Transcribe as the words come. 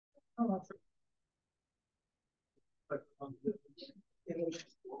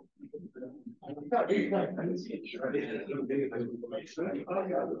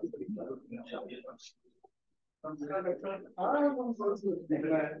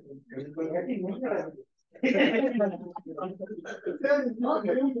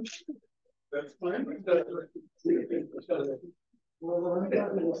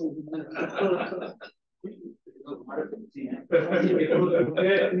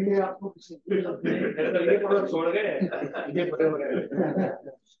छोड़ गए।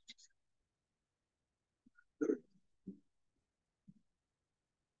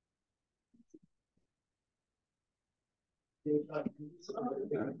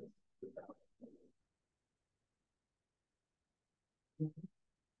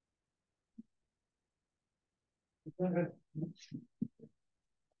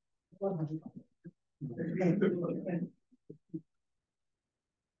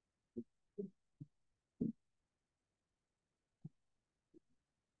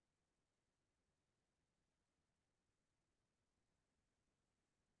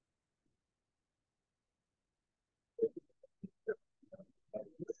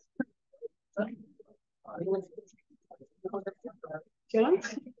 क्या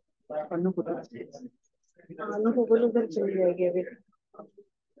अनु को बोलो उधर चली जाएगी अभी।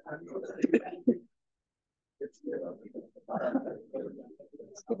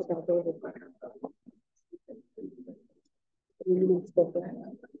 इसको बता दो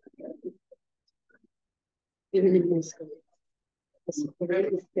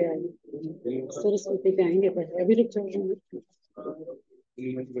सरस्वती पे आएंगे पहले, अभी रुक जाओ।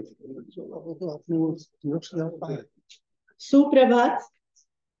 सुप्रभात,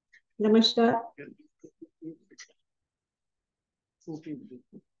 नमस्कार।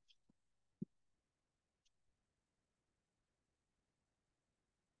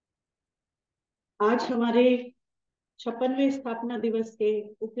 आज हमारे 56वें स्थापना दिवस के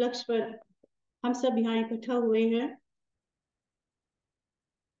उपलक्ष्य पर हम सब यहाँ इकट्ठा हुए हैं।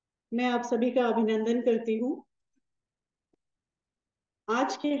 मैं आप सभी का अभिनंदन करती हूँ।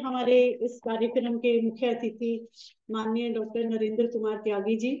 आज के हमारे इस कार्यक्रम के मुख्य अतिथि माननीय डॉक्टर नरेंद्र कुमार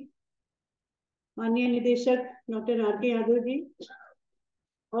त्यागी जी, माननीय निदेशक डॉक्टर आर के यादव जी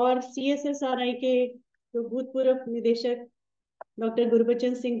और CSSRI के जो भूतपूर्व निदेशक doctor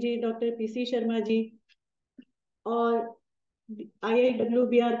Gurbachan Singh ji, doctor PC Sharma ji और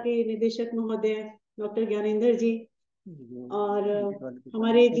IIWBR के निदेशक महोदय डॉक्टर ज्ञानेंद्र जी और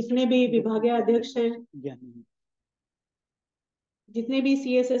हमारे जितने भी विभागीय अध्यक्ष हैं, जितने भी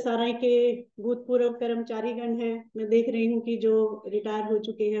CSSRI के भूतपूर्व कर्मचारीगण हैं, मैं देख रही हूँ कि जो रिटायर हो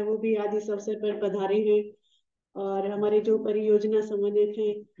चुके हैं वो भी आज इस अवसर पर पधारे हैं और हमारे जो परियोजना समन्वयक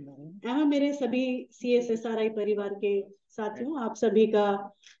हैं एवं मेरे सभी CSSRI परिवार के साथियों, आप सभी का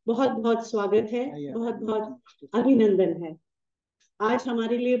बहुत बहुत स्वागत है, बहुत बहुत अभिनंदन है। आज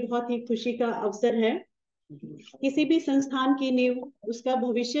हमारे लिए बहुत ही खुशी का अवसर है। किसी भी संस्थान की नींव उसका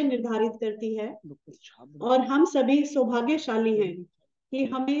भविष्य निर्धारित करती है और हम सभी सौभाग्यशाली हैं कि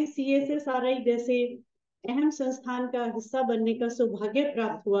हमें CSSRI जैसे अहम संस्थान का हिस्सा बनने का सौभाग्य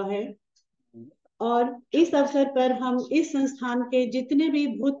प्राप्त हुआ है। और इस अवसर पर हम इस संस्थान के जितने भी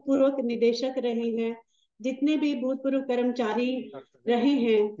भूतपूर्व निदेशक रहे हैं, जितने भी भूतपूर्व कर्मचारी रहे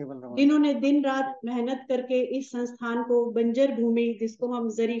हैं, जिन्होंने दिन रात मेहनत करके इस संस्थान को बंजर भूमि, जिसको हम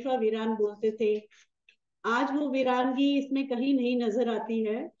जरीफा वीरान बोलते थे, आज वो वीरानगी इसमें कहीं नहीं नजर आती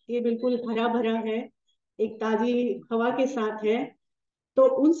है। ये बिल्कुल हरा भरा है, एक ताजी हवा के साथ है। तो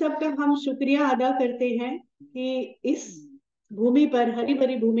उन सब का हम शुक्रिया अदा करते हैं कि इस भूमि पर, हरी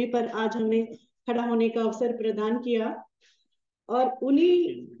भरी भूमि पर आज हमें खड़ा होने का अवसर प्रदान किया। और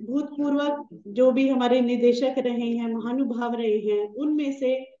उन्हीं भूतपूर्व जो भी हमारे निदेशक रहे हैं, महानुभाव रहे हैं, उनमें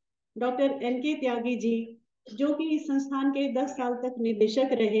से डॉक्टर NK त्यागी जी, जो कि इस संस्थान के 10 साल तक निदेशक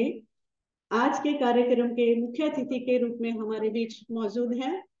रहे, आज के कार्यक्रम के मुख्य अतिथि के रूप में हमारे बीच मौजूद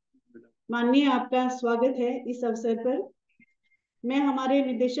हैं। माननीय, आपका स्वागत है इस अवसर पर। मैं हमारे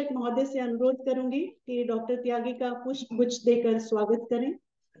निदेशक महोदय से अनुरोध करूंगी कि डॉक्टर त्यागी का पुष्प गुच्छ देकर स्वागत करें।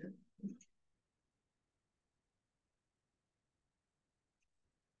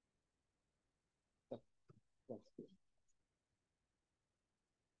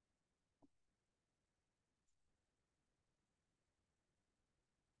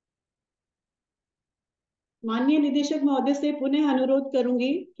 माननीय निदेशक महोदय से पुनः अनुरोध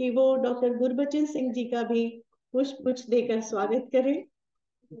करूंगी कि वो डॉक्टर गुरबचन सिंह जी का भी पुष्प गुच्छ देकर स्वागत करें।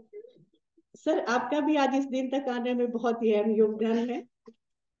 सर, आपका भी आज इस दिन तक आने में बहुत ही अहम योगदान है।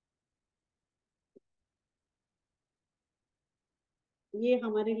 ये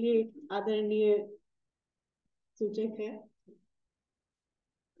हमारे लिए आदरणीय सूचक है।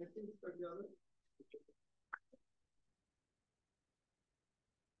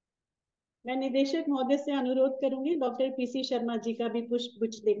 मैं निदेशक महोदय से अनुरोध करूंगी डॉक्टर पीसी शर्मा जी का भी पुष्प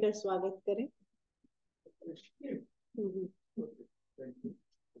गुच्छ देकर स्वागत करें। हम्म।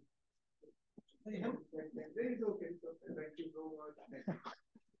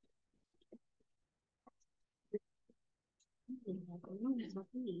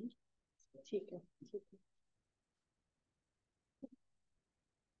 ठीक है, ठीक है।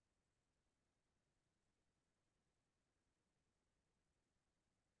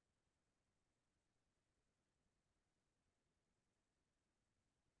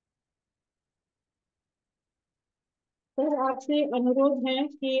 सर, आपसे अनुरोध है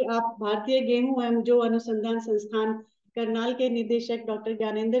कि आप भारतीय गेहूं एवं जो अनुसंधान संस्थान करनाल के निदेशक डॉक्टर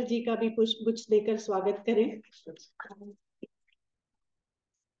ज्ञानेंद्र जी का भी पुष्प गुच्छ देकर स्वागत करें।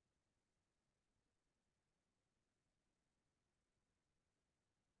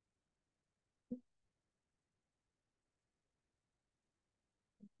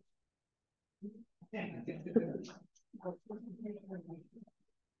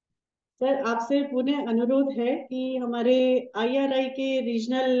 सर, आपसे पुनः अनुरोध है कि हमारे आईआरआई के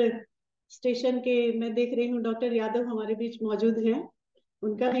रीजनल स्टेशन के, मैं देख रही हूँ डॉक्टर यादव हमारे बीच मौजूद हैं,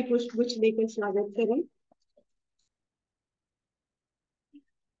 उनका भी पुष्प गुच्छ देकर स्वागत करें।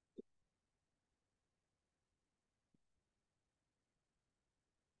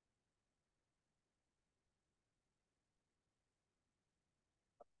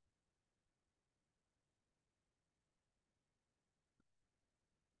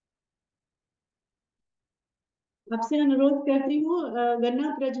 आपसे अनुरोध करती हूँ गन्ना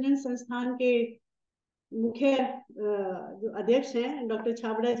प्रजनन संस्थान के मुख्य जो अध्यक्ष हैं डॉक्टर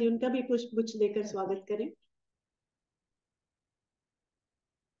छाबड़ा जी, उनका भी पुष्प गुच्छ देकर स्वागत करें।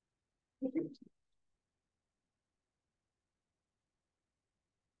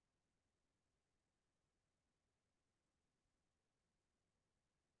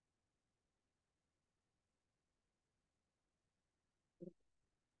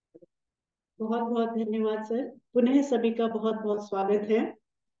 बहुत बहुत धन्यवाद सर, पुनः सभी का बहुत बहुत स्वागत है।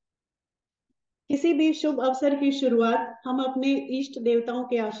 किसी भी शुभ अवसर की शुरुआत हम अपने इष्ट देवताओं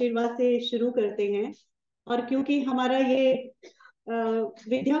के आशीर्वाद से शुरू करते हैं, और क्योंकि हमारा ये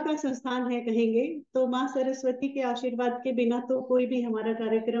विद्या का संस्थान है कहेंगे, तो माँ सरस्वती के आशीर्वाद के बिना तो कोई भी हमारा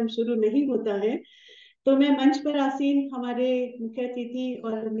कार्यक्रम शुरू नहीं होता है। तो मैं मंच पर आसीन हमारे मुख्य अतिथि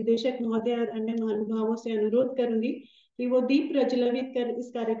और निदेशक महोदय और अन्य महानुभावों से अनुरोध करूंगी कि वो दीप प्रज्वलित कर इस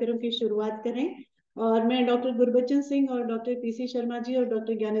कार्यक्रम की शुरुआत करें। और मैं डॉक्टर गुरबचन सिंह और डॉक्टर पीसी शर्मा जी और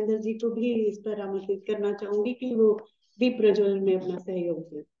डॉक्टर ज्ञानेंद्र जी को भी इस पर आमंत्रित करना चाहूंगी कि वो दीप प्रज्वलन में अपना सहयोग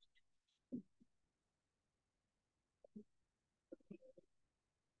दें।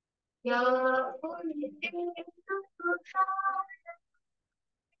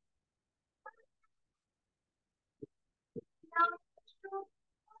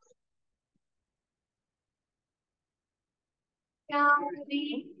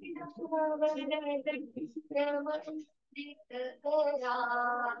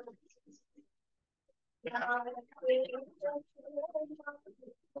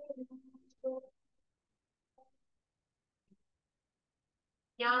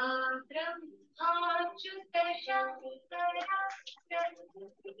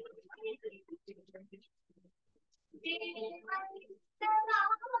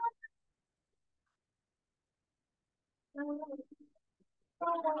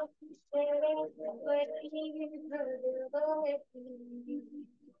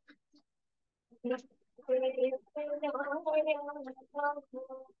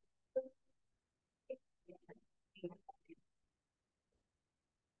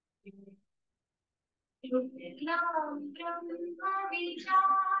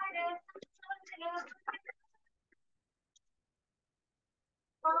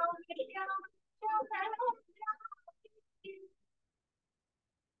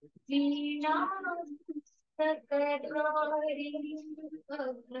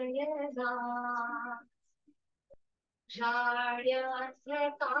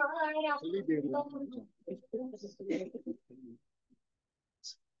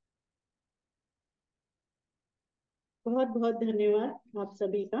 बहुत बहुत धन्यवाद आप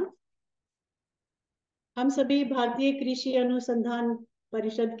सभी का। हम सभी भारतीय कृषि अनुसंधान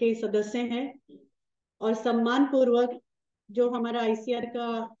परिषद के सदस्य हैं, और सम्मान पूर्वक जो हमारा आईसीआर का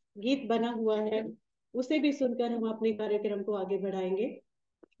गीत बना हुआ है उसे भी सुनकर हम अपने कार्यक्रम को आगे बढ़ाएंगे।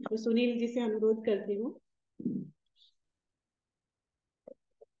 तो सुनील जी से अनुरोध करती हूँ।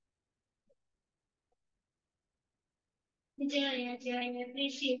 जय जय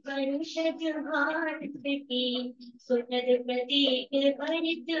कृषि परिषद भारत की, सुखद प्रतीक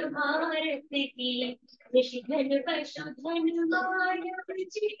हरित भारत की। कृषि धन पशुधन मानव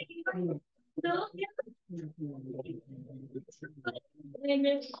जीवन,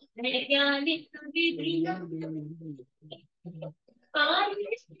 वैज्ञानिक विधियों,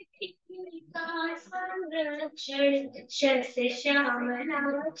 पारिस्थितिकी का संरक्षण, शस्य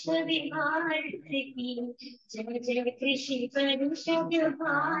श्यामला छवि भारत की। जय जय कृषि परिषद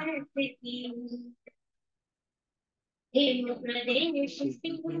भारत की। हिम प्रदेश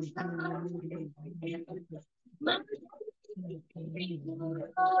सिंह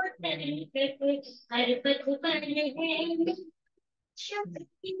और हर पथ पर है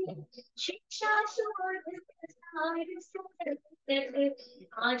शक्ति, शिक्षा शोध प्रसार सुरक्षित,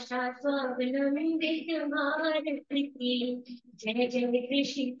 आशा स्वावलंबित भारत की। जय जय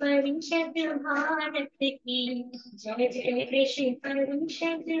कृषि परिषद भारत की। जय जय कृषि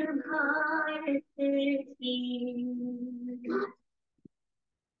परिषद भारत की।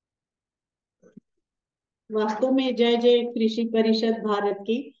 वास्तव में जय जय कृषि परिषद भारत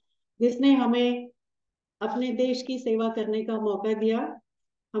की, जिसने हमें अपने देश की सेवा करने का मौका दिया।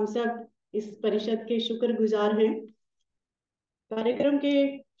 हम सब इस परिषद के शुक्रगुजार हैं। कार्यक्रम के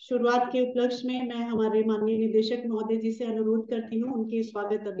शुरुआत के उपलक्ष्य में मैं हमारे माननीय निदेशक महोदय जी से अनुरोध करती हूँ उनके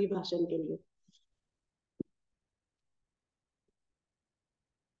स्वागत अभिभाषण के लिए।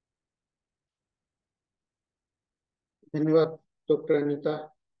 धन्यवाद डॉक्टर अनीता।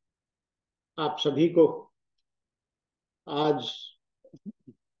 आप सभी को आज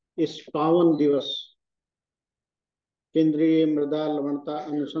इस पावन दिवस केंद्रीय मृदा लवणता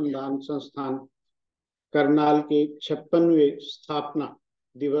अनुसंधान संस्थान करनाल के 56वें स्थापना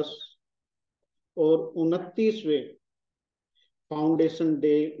दिवस और 29वें फाउंडेशन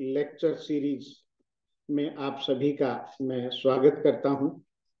डे लेक्चर सीरीज में आप सभी का मैं स्वागत करता हूं।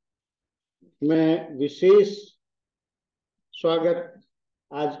 मैं विशेष स्वागत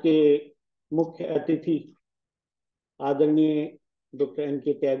आज के मुख्य अतिथि आदरणीय डॉक्टर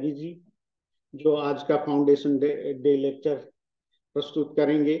एन.के. त्यागी जी, जो आज का फाउंडेशन डे लेक्चर प्रस्तुत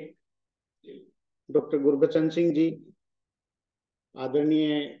करेंगे, डॉक्टर गुरबचन सिंह जी,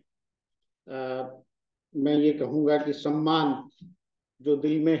 आदरणीय मैं ये कहूँगा कि सम्मान जो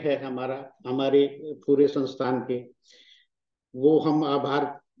दिल में है हमारे पूरे संस्थान के, वो हम आभार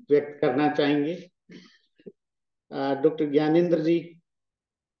व्यक्त करना चाहेंगे। डॉक्टर ज्ञानेंद्र जी,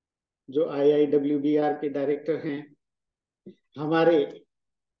 जो IIWDR के डायरेक्टर हैं, हमारे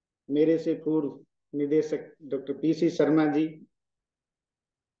मेरे से पूर्व निदेशक डॉक्टर PC शर्मा जी,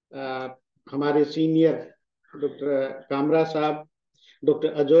 हमारे सीनियर डॉक्टर कामरा साहब,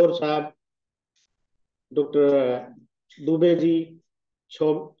 डॉक्टर अजोर साहब, डॉक्टर दुबे जी,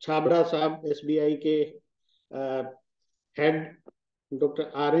 छाबड़ा साहब SBI के head,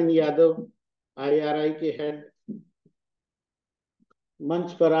 doctor RN Yadav IRI के हेड,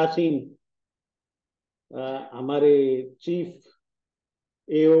 मंच पर आसीन हमारे chief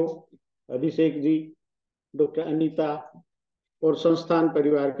AO Abhishek ji, doctor Anita और संस्थान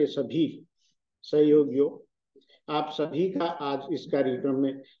परिवार के सभी सहयोगियों, आप सभी का आज इस कार्यक्रम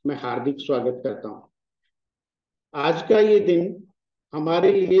में मैं हार्दिक स्वागत करता हूं। आज का ये दिन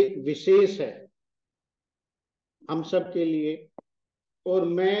हमारे लिए विशेष है, हम सब के लिए, और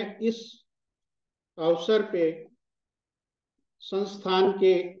मैं इस अवसर पे संस्थान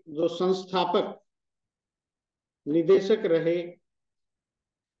के जो संस्थापक निदेशक रहे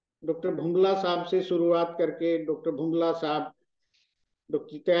डॉक्टर भुमला साहब से शुरुआत करके, डॉक्टर भुमला साहब,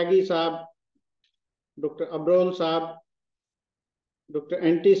 डॉक्टर त्यागी साहब, डॉक्टर अब्रोल साहब, डॉक्टर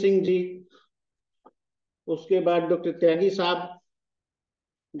NT सिंह जी, उसके बाद डॉक्टर त्यागी साहब,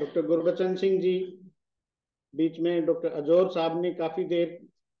 डॉक्टर गुरबचन सिंह जी, बीच में डॉक्टर अजोर साहब ने काफी देर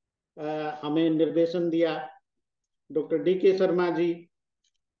हमें निर्देशन दिया, doctor DK Sharma ji,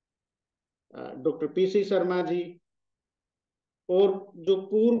 doctor PC Sharma ji, और जो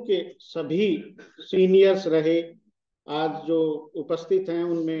पूर्व के सभी सीनियर्स रहे आज जो उपस्थित हैं,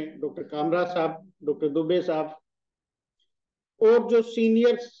 उनमें डॉक्टर कामरा साहब, डॉक्टर दुबे साहब, और जो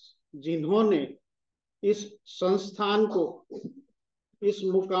सीनियर्स जिन्होंने इस संस्थान को इस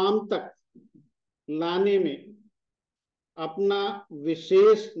मुकाम तक लाने में अपना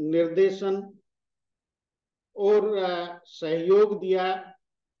विशेष निर्देशन और सहयोग दिया,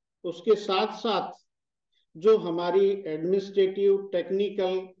 उसके साथ साथ जो हमारी एडमिनिस्ट्रेटिव,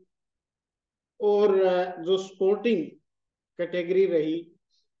 टेक्निकल और जो स्पोर्टिंग कैटेगरी रही,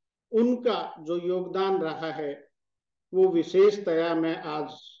 उनका जो योगदान रहा है, वो विशेषतया मैं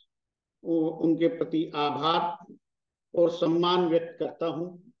आज उनके प्रति आभार और सम्मान व्यक्त करता हूं।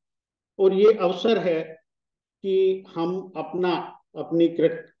 और ये अवसर है कि हम अपनी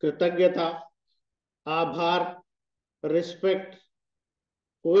कृतज्ञता, आभार, रिस्पेक्ट,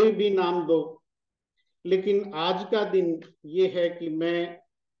 कोई भी नाम दो, लेकिन आज का दिन ये है कि मैं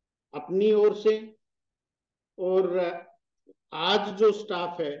अपनी ओर से और आज जो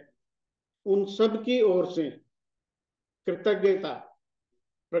स्टाफ है उन सब की ओर से कृतज्ञता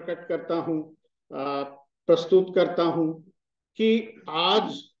प्रकट करता हूं, प्रस्तुत करता हूं कि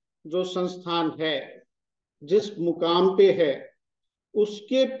आज जो संस्थान है, जिस मुकाम पे है,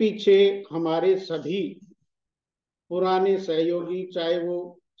 उसके पीछे हमारे सभी पुराने सहयोगी, चाहे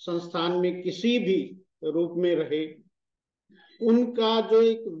वो संस्थान में किसी भी रूप में रहे, उनका जो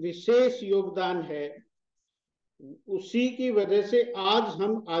एक विशेष योगदान है, उसी की वजह से आज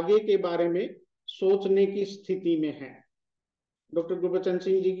हम आगे के बारे में सोचने की स्थिति में हैं। डॉक्टर गुरबचन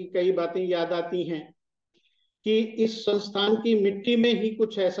सिंह जी की कई बातें याद आती हैं कि इस संस्थान की मिट्टी में ही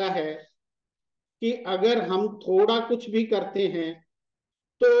कुछ ऐसा है कि अगर हम थोड़ा कुछ भी करते हैं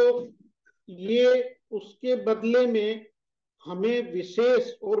तो ये उसके बदले में हमें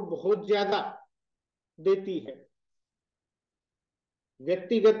विशेष और बहुत ज्यादा देती है।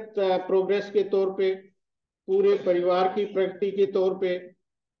 व्यक्तिगत प्रोग्रेस के तौर पे, पूरे परिवार की प्रगति के तौर पे,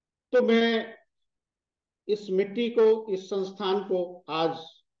 तो मैं इस मिट्टी को, इस संस्थान को आज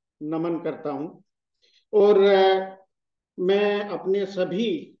नमन करता हूं। और मैं अपने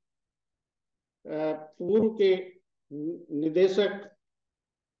सभी पूर्व के निदेशक,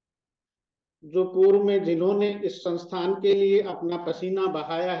 जो पूर्व में जिन्होंने इस संस्थान के लिए अपना पसीना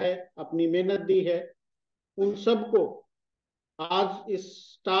बहाया है, अपनी मेहनत दी है, उन सबको आज इस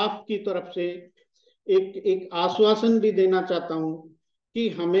स्टाफ की तरफ से एक आश्वासन भी देना चाहता हूं कि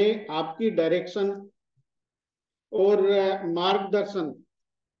हमें आपकी डायरेक्शन और मार्गदर्शन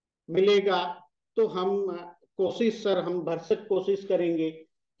मिलेगा तो हम हम भरसक कोशिश करेंगे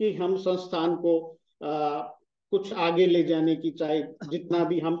कि हम संस्थान को कुछ आगे ले जाने की, चाहे जितना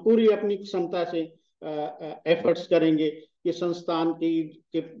भी हम पूरी अपनी क्षमता से एफर्ट्स करेंगे कि संस्थान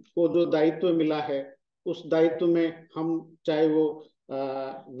को जो दायित्व मिला है उस दायित्व में हम, चाहे वो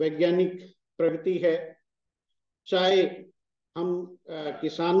वैज्ञानिक प्रगति है, चाहे हम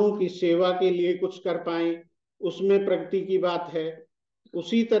किसानों की सेवा के लिए कुछ कर पाए, उसमें प्रगति की बात है,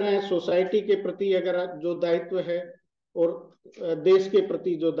 उसी तरह सोसाइटी के प्रति अगर जो दायित्व है और देश के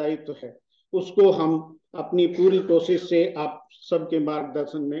प्रति जो दायित्व है, उसको हम अपनी पूरी कोशिश से आप सबके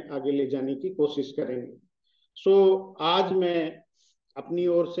मार्गदर्शन में आगे ले जाने की कोशिश करेंगे। आज मैं अपनी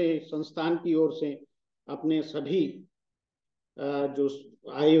ओर से, संस्थान की ओर से, अपने सभी जो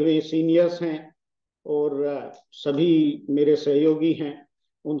आए हुए सीनियर्स हैं और सभी मेरे सहयोगी हैं,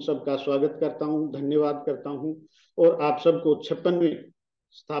 उन सब का स्वागत करता हूं, धन्यवाद करता हूं और आप सबको 56वें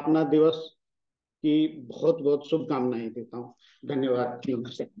स्थापना दिवस की बहुत बहुत शुभकामनाएं देता हूं। धन्यवाद।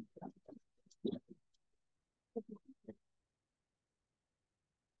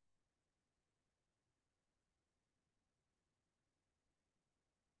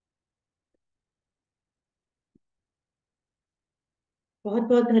 बहुत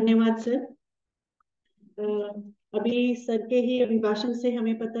बहुत धन्यवाद सर। अभी सर के ही अभिभाषण से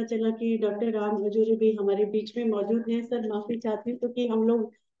हमें पता चला कि डॉक्टर राम हजूरी भी हमारे बीच में मौजूद हैं। सर माफी चाहती हूँ क्योंकि हम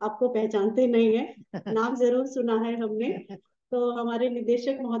लोग आपको पहचानते नहीं है, नाम जरूर सुना है हमने। तो हमारे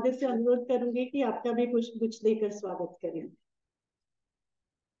निदेशक महोदय से अनुरोध करूंगी कि आपका भी कुछ कुछ देकर स्वागत करें।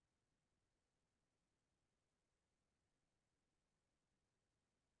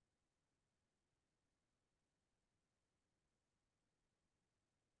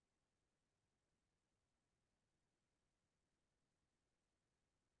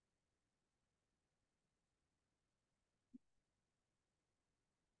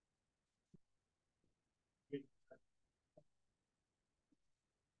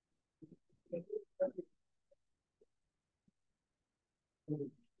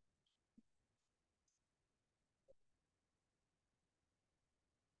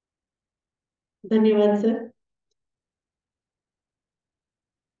 धन्यवाद सर।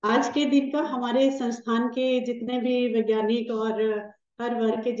 आज के दिन का हमारे संस्थान के जितने भी वैज्ञानिक और हर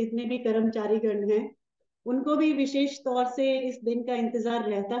वर्ग के जितने भी कर्मचारीगण हैं, उनको भी विशेष तौर से इस दिन का इंतजार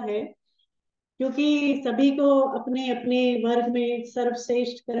रहता है, क्योंकि सभी को अपने अपने वर्ग में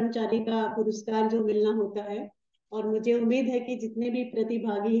सर्वश्रेष्ठ कर्मचारी का पुरस्कार जो मिलना होता है। और मुझे उम्मीद है कि जितने भी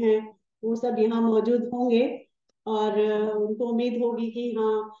प्रतिभागी हैं वो सब यहाँ मौजूद होंगे और उनको उम्मीद होगी कि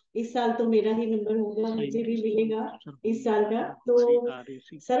हाँ, इस साल तो मेरा ही नंबर होगा, मुझे भी मिलेगा इस साल का। तो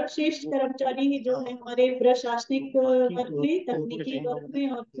सर्वश्रेष्ठ कर्मचारी जो है हमारे प्रशासनिक वर्ग में, तकनीकी वर्ग में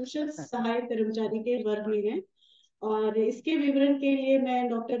और कुशल सहायक कर्मचारी के वर्ग में है। और इसके विवरण के लिए मैं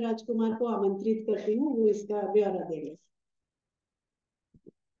डॉक्टर राजकुमार को आमंत्रित करती हूँ, वो इसका ब्यौरा देंगे।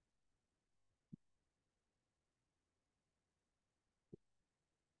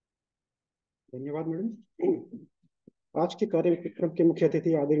 धन्यवाद मैडम। आज के कार्यक्रम के मुख्य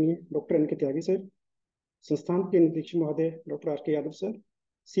अतिथि आदरणीय डॉक्टर एन के त्यागी सर, संस्थान के निदेशक महोदय डॉक्टर आर के यादव सर,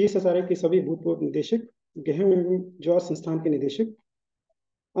 CSSRI के सभी भूतपूर्व निदेशक, गहन एवं ज्वार संस्थान के निदेशक,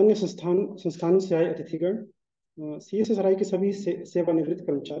 अन्य संस्थानों से आए अतिथिगण, CSSRI के सभी सेवानिवृत्त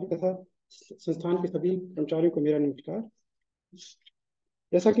कर्मचारी तथा संस्थान के सभी कर्मचारियों को मेरा नमस्कार।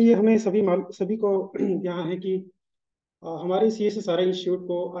 जैसा कि ये हमें सभी को यहाँ है कि हमारे CSSRI इंस्टीट्यूट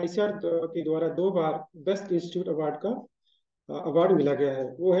को ICAR के द्वारा 2 बार बेस्ट इंस्टीट्यूट अवार्ड का अवार्ड मिला गया है।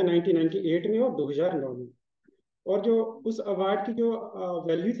 वो है 1998 में और 2009 में। और जो उस अवार्ड की जो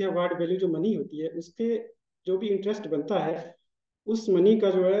वैल्यू थी, अवार्ड वैल्यू जो मनी होती है, उसके जो भी इंटरेस्ट बनता है, उस मनी का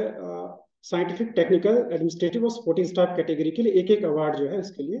जो है साइंटिफिक, टेक्निकल, एडमिनिस्ट्रेटिव और सपोर्टिंग स्टाफ कैटेगरी के लिए एक एक अवार्ड जो है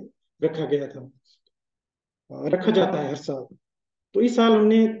उसके लिए रखा गया था, रखा जाता है हर साल। तो इस साल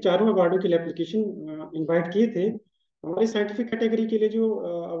हमने चारों अवार्डों के लिए एप्लीकेशन इनवाइट किए थे। हमारी साइंटिफिक कैटेगरी के लिए जो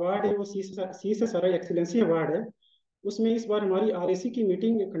अवार्ड है वो CSSRI एक्सीलेंसी अवार्ड है। उसमें इस बार हमारी RAC की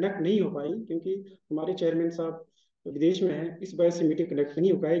मीटिंग कंडक्ट नहीं हो पाई क्योंकि हमारे चेयरमैन साहब विदेश में हैं, इस वजह से मीटिंग कंडक्ट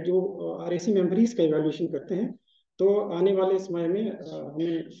नहीं हो पाई। जो RAC मेंबर ही इसका इवैल्यूएशन करते हैं। तो आने वाले समय में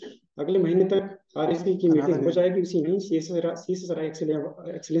हमें अगले महीने तक RAC की मीटिंग हो जाएगी, उसी में CSSRI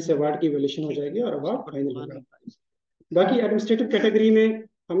एक्सीलेंस अवार्ड की इवैल्यूएशन हो जाएगी और अवार्ड फाइनल होगा। बाकी एडमिनिस्ट्रेटिव कैटेगरी में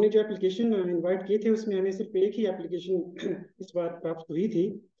हमने जो एप्लीकेशन इनवाइट किए थे, उसमें हमें सिर्फ एक ही एप्लीकेशन इस बार प्राप्त हुई थी।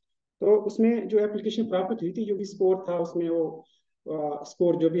 तो उसमें जो एप्लीकेशन प्राप्त हुई थी, जो भी स्कोर था उसमें वो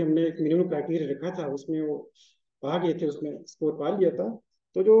स्कोर जो भी हमने एक मिनिमम क्राइटेरिया रखा था उसमें वो आ गए थे, उसमें स्कोर पा लिया था।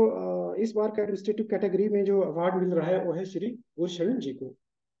 तो जो इस बार का एडमिनिस्ट्रेटिव कैटेगरी में जो अवार्ड मिल रहा है वो है श्री गुरशरण जी को।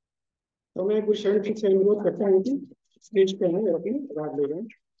 तो मैं गुरशरण जी से अनुरोध करता हूँ कि स्टेज पे हैं और अपनी अवार्ड ले जाएं।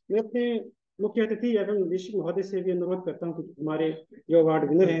 मैं अपने मुख्य अतिथि एवं निदेशक महोदय से भी अनुरोध करता हूँ कि हमारे जो अवार्ड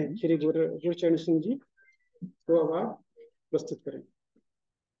विनर हैं श्री गुरचरण सिंह जी को अवार्ड प्रस्तुत करें।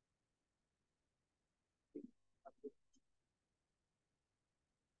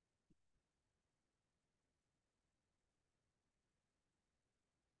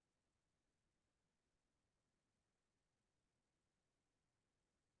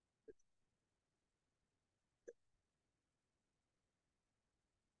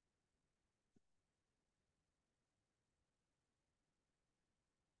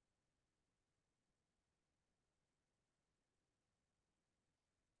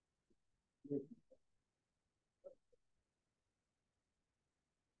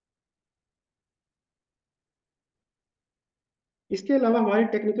 इसके अलावा हमारी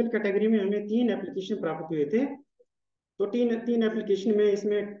टेक्निकल कैटेगरी में हमें 3 एप्लीकेशन प्राप्त हुए थे। तो तीन एप्लीकेशन में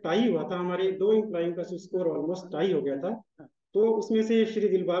इसमें टाई हुआ था, हमारे 2 एम्प्लॉयों का स्कोर ऑलमोस्ट टाई हो गया था। तो उसमें से श्री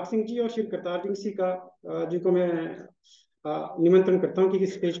दिलबाग सिंह जी और श्री करतार सिंह जी का जी को मैं निमंत्रण करता हूँ कि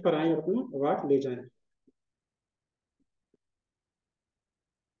स्टेज पर आए और अपना अवार्ड ले जाएं।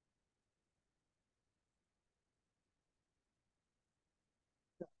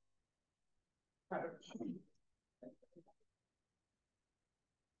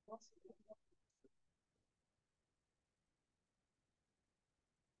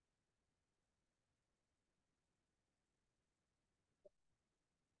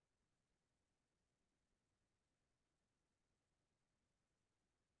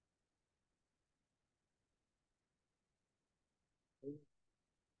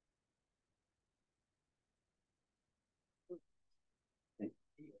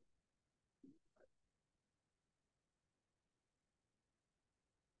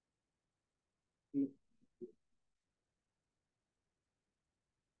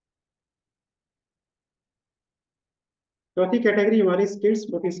 चौथी कैटेगरी हमारी स्किल्स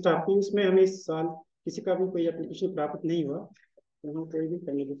सपोर्टिंग स्टाफ की। उसमें हमें इस साल किसी का भी कोई एप्लीकेशन प्राप्त नहीं हुआ, यहाँ कोई भी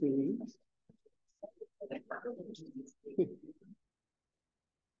कैंडिडेट नहीं है।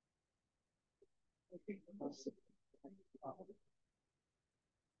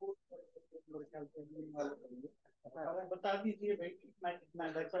 बता दीजिए भाई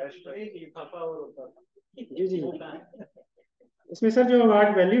जी जी। इसमें सर जो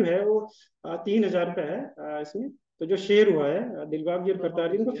अवार्ड वैल्यू है वो 3,000 रुपये है इसमें। तो जो शेयर हुआ है दिलबाग जी और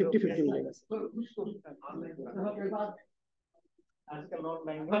करतार जी को 50-50 मिलेगा।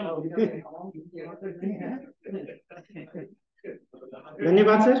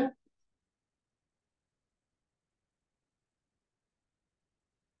 धन्यवाद सर।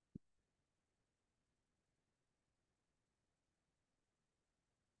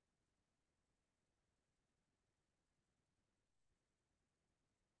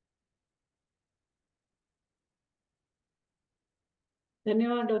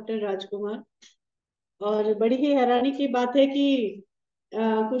 धन्यवाद डॉक्टर राजकुमार। और बड़ी ही हैरानी की बात है कि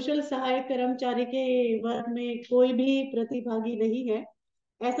कुशल सहायक कर्मचारी के वर्ग में कोई भी प्रतिभागी नहीं है।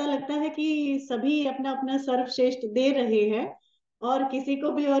 ऐसा लगता है कि सभी अपना अपना सर्वश्रेष्ठ दे रहे हैं और किसी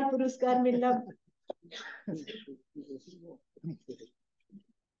को भी और पुरस्कार मिलना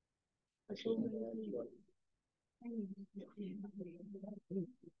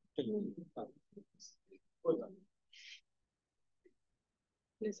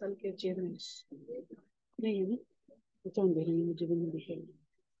साल के चेयरमैन नहीं है ना, दे रही है मुझे भी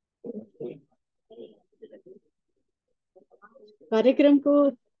कार्यक्रम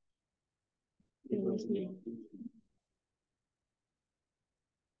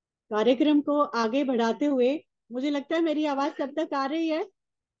को आगे बढ़ाते हुए मुझे लगता है मेरी आवाज कब तक आ रही है?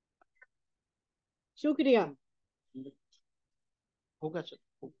 शुक्रिया। होगा सर।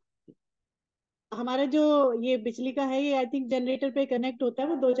 हमारा जो ये बिजली का है ये आई थिंक जनरेटर पे कनेक्ट होता है,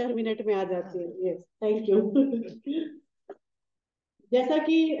 वो 2-4 मिनट में आ जाती है। Yes, thank you. जैसा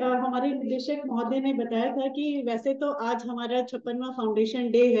कि हमारे निदेशक महोदय ने बताया था कि वैसे तो आज हमारा 56वां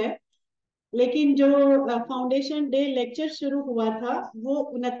फाउंडेशन डे है, लेकिन जो फाउंडेशन डे लेक्चर शुरू हुआ था वो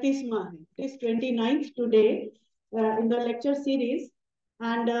 29वां है। It is 29th today in the lecture series,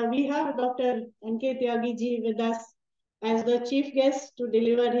 and we have Dr. N.K. Tyagi ji with us as the chief guest to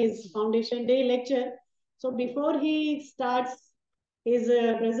deliver his Foundation Day lecture. So before he starts his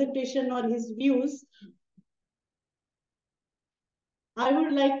presentation or his views, I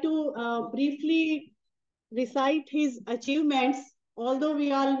would like to briefly recite his achievements, although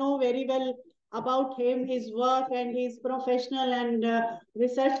we all know very well about him, his work and his professional and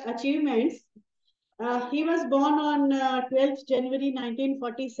research achievements. He was born on 12th January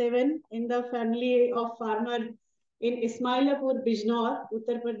 1947 in the family of farmer in Ismailapur, Bijnor,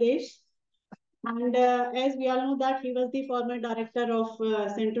 Uttar Pradesh. And as we all know that he was the former director of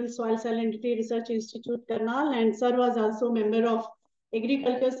Central Soil Salinity Research Institute, Karnal, and sir was also member of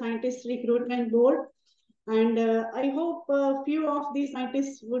Agriculture Scientists Recruitment Board. And I hope a few of these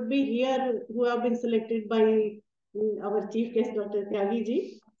scientists would be here who have been selected by our chief guest, Dr. Tyagi ji.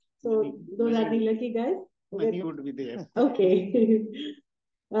 So those are the lucky guys. Many would be there. Okay.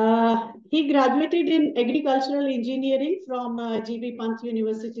 He graduated in agricultural engineering from GB Pant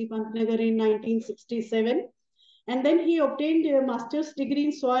University, Pantnagar in 1967. And then he obtained a master's degree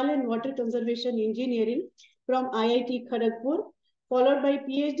in soil and water conservation engineering from IIT Kharagpur, followed by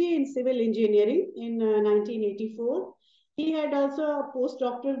PhD in civil engineering in 1984. He had also a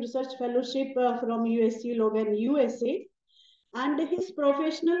postdoctoral research fellowship from USC Logan, USA. And his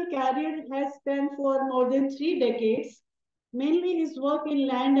professional career has spanned for more than 3 decades, mainly his work in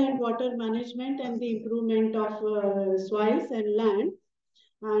land and water management and the improvement of soils and land.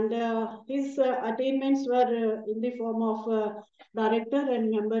 And his attainments were in the form of director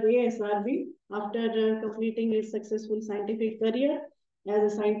and member ASRB after completing his successful scientific career as a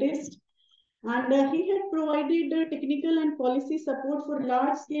scientist. And he had provided technical and policy support for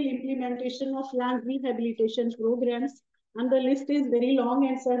large-scale implementation of land rehabilitation programs. And the list is very long,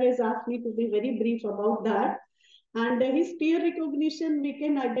 and sir has asked me to be very brief about that. And his peer recognition, we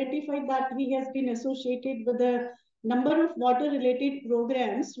can identify that he has been associated with a number of water-related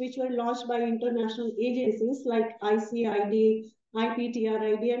programs which were launched by international agencies like ICID,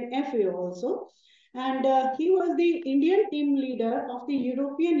 IPTRID, and FAO also. And he was the Indian team leader of the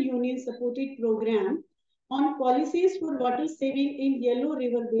European Union supported program on policies for water saving in Yellow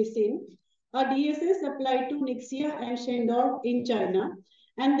River Basin, a DSS applied to Nixia and Shandong in China.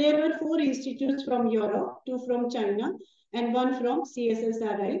 And there were 4 institutes from Europe, 2 from China, and 1 from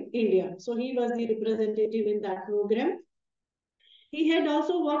CSSRI, India. So he was the representative in that program. He had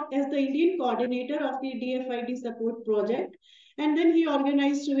also worked as the Indian coordinator of the DFID support project. And then he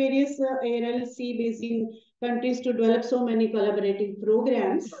organized various ARL Sea basin countries to develop so many collaborative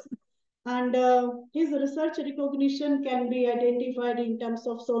programs. And his research recognition can be identified in terms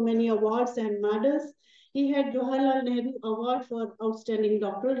of so many awards and medals. He had Jawaharlal Nehru Award for Outstanding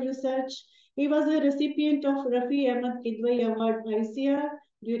Doctoral Research. He was a recipient of Rafi Ahmad Kidwai Award ICAR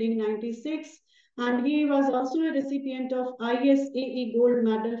during '96. And he was also a recipient of ISAE Gold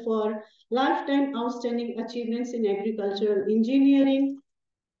Medal for Lifetime Outstanding Achievements in Agricultural Engineering.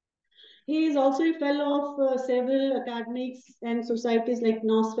 He is also a fellow of several academics and societies like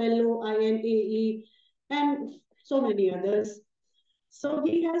NOS Fellow, INAE, and so many others. So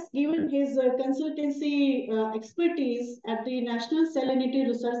he has given his consultancy expertise at the National Salinity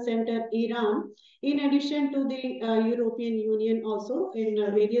Research Center, Iran, in addition to the European Union also in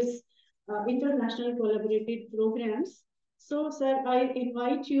various international collaborative programs. So, sir, I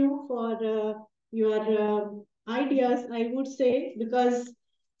invite you for your ideas, I would say, because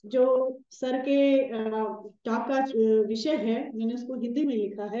जो sir के talk का विषय है, मैंने उसको हिंदी में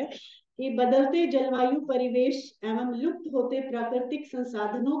लिखा है कि बदलते जलवायु परिवेश एवं लुप्त होते प्राकृतिक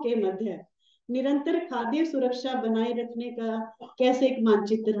संसाधनों के मध्य निरंतर खाद्य सुरक्षा बनाए रखने का कैसे एक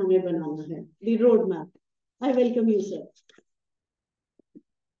मानचित्र हमें बनाना है, the road map. I welcome you sir.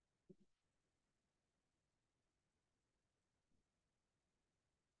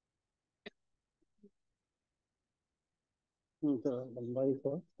 लंबाई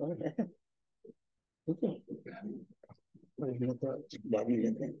तो ठीक है, बाद में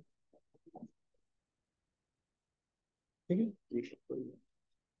लेते हैं, ठीक है।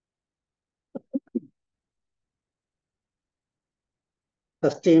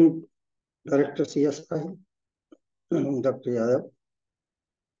 Esteemed Director CSI, Dr. Yadav,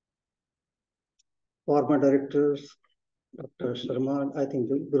 former directors, Dr. Sharma, I think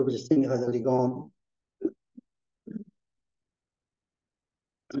Guru Singh has already gone.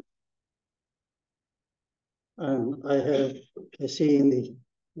 And I have a see in the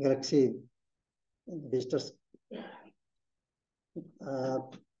Galaxy visitors.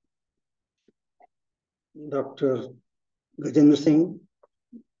 Dr. Gajendra Singh,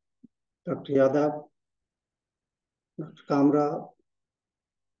 Dr. Yadav, Dr. Kamra,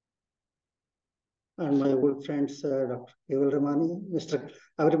 and my old friends, Dr. Keval Ramani, Mr.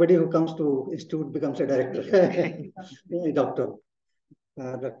 Everybody who comes to institute becomes a director, doctor.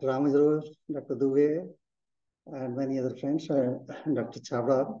 Dr. Ramajro, Dr. Dubey, and many other friends, Dr.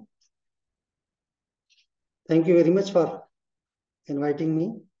 Chabra. Thank you very much for inviting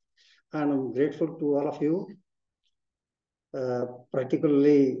me, and I'm grateful to all of you,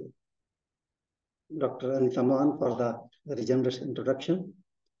 particularly Dr. Anitaman for the very generous introduction.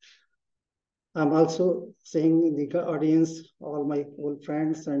 I'm also saying in the audience, all my old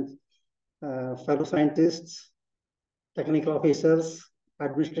friends and fellow scientists, technical officers,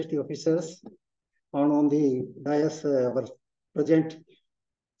 administrative officers, and on the dais, our present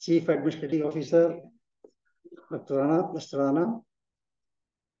Chief Administrative Officer, Mr. Rana,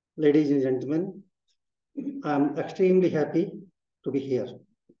 ladies and gentlemen, I'm extremely happy to be here.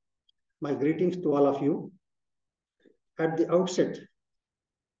 My greetings to all of you. At the outset,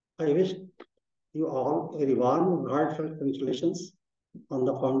 I wish you all very warm, heartfelt congratulations on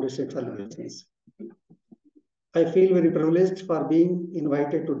the foundation celebrations. I feel very privileged for being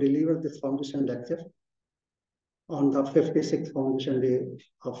invited to deliver this foundation lecture on the 56th foundation day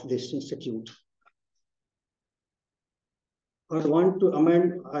of this institute. I want to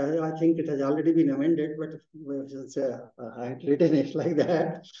amend, I think it has already been amended, but I had written it like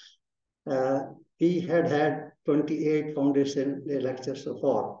that. We had 28 foundation day lectures so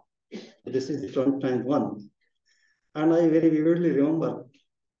far. This is the 29th one. And I very vividly remember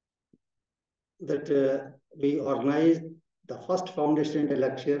that we organized the first foundation day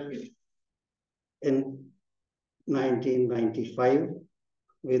lecture in 1995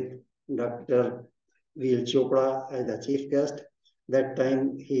 with Dr. V.L. Chopra as the chief guest. That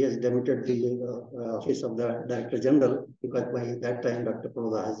time he has demoted the office of the Director General, because by that time Dr.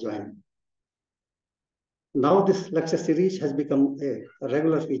 Proda has joined. Now this lecture series has become a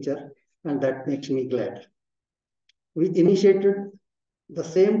regular feature, and that makes me glad. We initiated the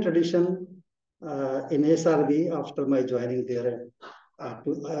same tradition in SRB after my joining there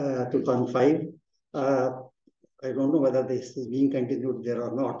in 2005. I don't know whether this is being continued there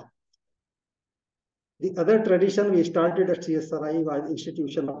or not. The other tradition we started at CSRI was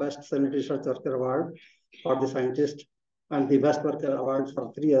institution of Best Sanitary Research Worker Award for the scientist and the Best Worker Award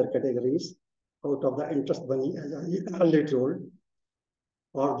for 3 other categories out of the interest money, as I already told,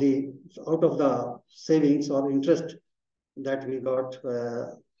 or out of the savings or interest that we got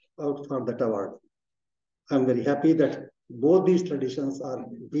out for that award. I'm very happy that both these traditions are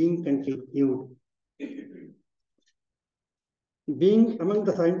being continued. Being among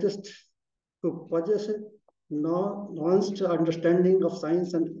the scientists who possess a nuanced understanding of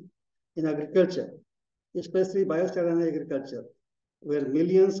science and in agriculture, especially biostagnant agriculture, where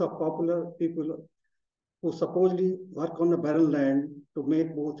millions of popular people who supposedly work on a barren land to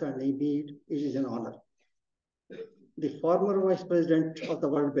make both and meat, it is an honor. The former Vice President of the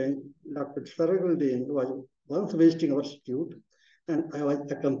World Bank, Dr. Saragaldin, was once visiting our institute, and I was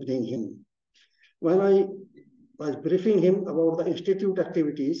accompanying him. When I was briefing him about the institute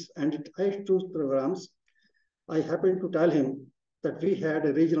activities and its I2 programs, I happened to tell him that we had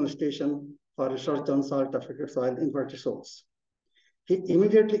a regional station for research on salt affected soil in vertisols. He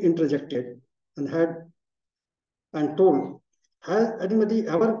immediately interjected and told, has anybody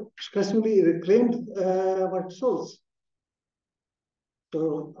ever successfully reclaimed vertisols?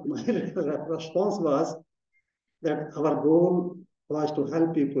 So my response was that our goal was to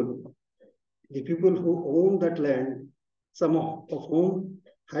help people, the people who own that land, some of whom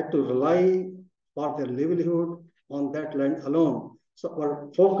had to rely for their livelihood on that land alone. So our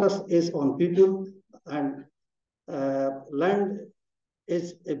focus is on people, and land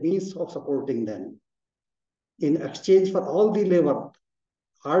is a means of supporting them. In exchange for all the labor,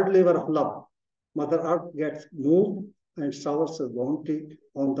 hard labor of love, Mother Earth gets moved and showers a bounty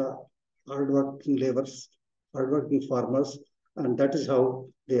on the hardworking laborers, hardworking farmers, and that is how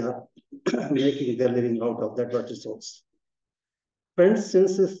they are making their living out of that water source. Friends,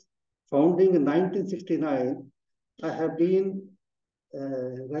 since its founding in 1969, I have been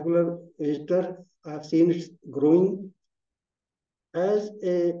a regular visitor. I have seen it growing. As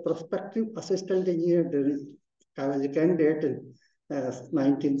a prospective assistant engineer, I was a candidate in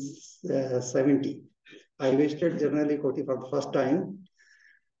 1970. I visited General Koti for the first time.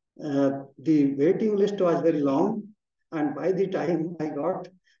 The waiting list was very long, and by the time I got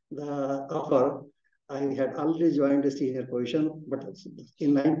the offer, I had already joined a senior position, but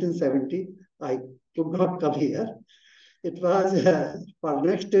in 1970, I could not come here. It was for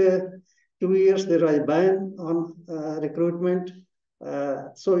next 2 years, there was a ban on recruitment.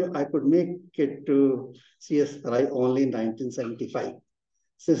 So I could make it to CSRI only in 1975.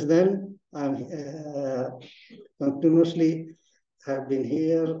 Since then, I'm continuously have been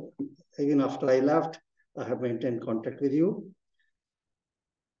here. Even after I left, I have maintained contact with you.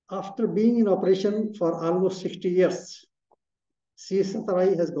 After being in operation for almost 60 years,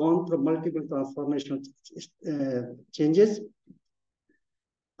 CSSRI has gone through multiple transformational changes.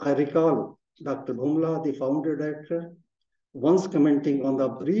 I recall Dr. Bhumla, the founder director, once commenting on the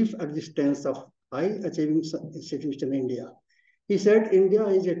brief existence of high-achieving institution in India. He said India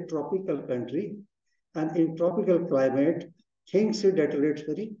is a tropical country, and in tropical climate, things deteriorate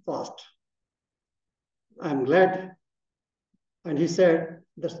very fast. I'm glad. And he said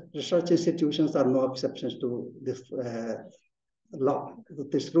the research institutions are no exceptions to this law,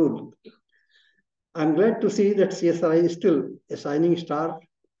 this rule. I'm glad to see that CSRI is still a shining star,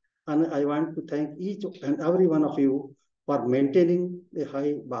 and I want to thank each and every one of you for maintaining a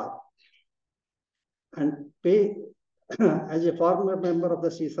high bar. And pay, as a former member of the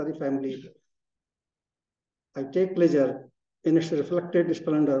CSRI family, I take pleasure in its reflected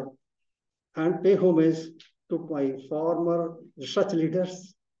splendor and pay homage to my former research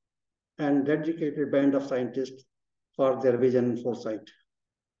leaders and dedicated band of scientists for their vision and foresight.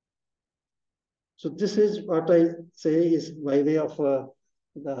 So this is what I say is by way of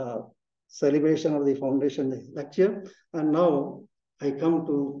the celebration of the foundation lecture. And now I come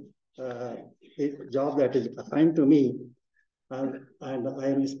to the job that is assigned to me. And I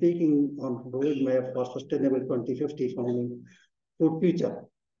am speaking on roadmap for sustainable 2050 founding food future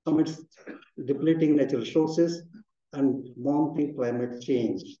amidst depleting natural resources and mounting climate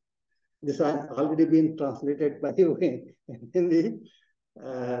change. This has already been translated by you in the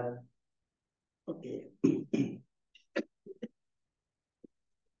okay.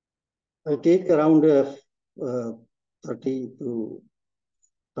 I'll take around 30 to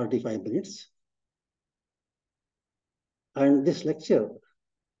 35 minutes. And this lecture,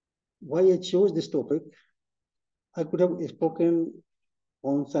 why I chose this topic, I could have spoken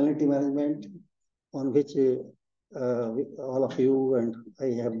on salinity management, on which all of you and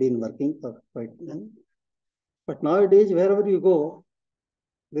I have been working for quite long. But nowadays, wherever you go,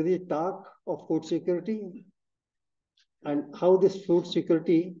 there is talk of food security and how this food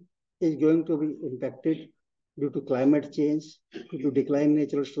security is going to be impacted due to climate change, due to decline in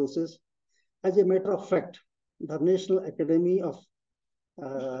natural resources. As a matter of fact, the National Academy of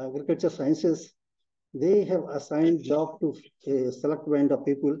Agriculture Sciences, they have assigned job to a select band of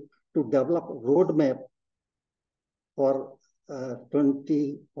people to develop a roadmap for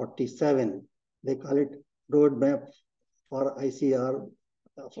 2047. They call it roadmap for ICR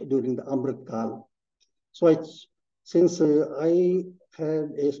during the Amrit Kal. So since I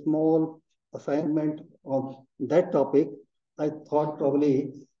had a small assignment on that topic, I thought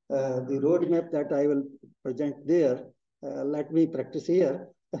probably the roadmap that I will present there, let me practice here.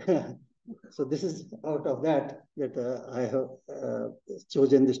 So this is out of that I have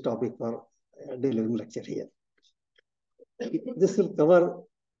chosen this topic for delivering lecture here. This will cover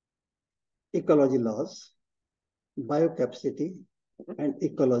ecology laws, biocapacity, and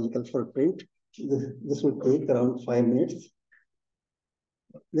ecological footprint. This will take around 5 minutes.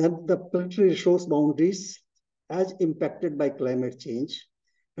 Then the planetary resource boundaries as impacted by climate change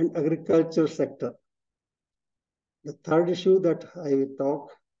and agriculture sector. The third issue that I will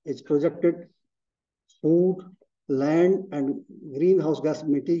talk is projected food, land, and greenhouse gas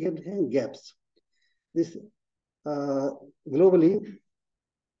mitigation gaps. This globally,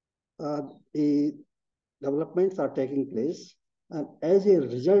 the developments are taking place, And as a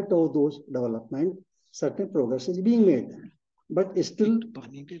result of those development, certain progress is being made. But still,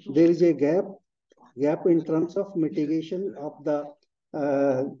 there is a gap in terms of mitigation of the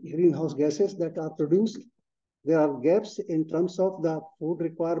greenhouse gases that are produced. There are gaps in terms of the food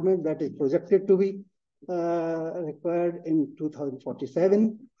requirement that is projected to be required in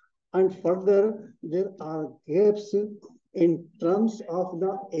 2047. And further, there are gaps in terms of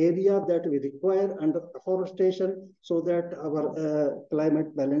the area that we require under afforestation so that our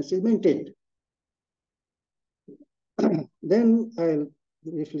climate balance is maintained. Then I'll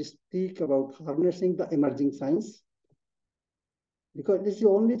briefly speak about harnessing the emerging science, because this is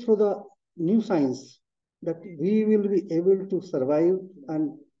only through the new science that we will be able to survive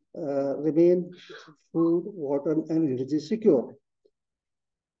and remain food, water, and energy secure.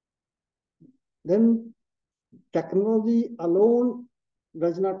 Then technology alone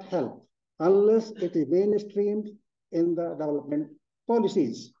does not help unless it is mainstreamed in the development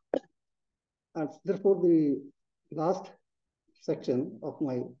policies. And therefore, the last section of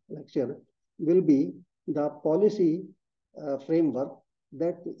my lecture will be the policy framework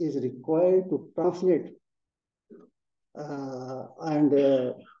that is required to translate and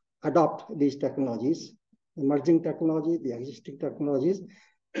adopt these technologies, emerging technologies, the existing technologies,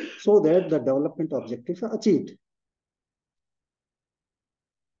 so that the development objectives are achieved.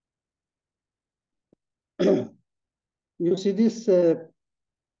 You see this do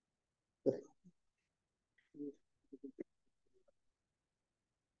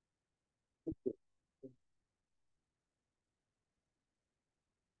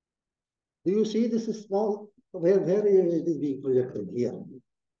you see this is small, where it is being projected here?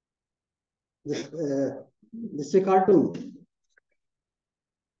 This is a cartoon.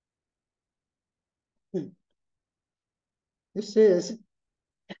 It says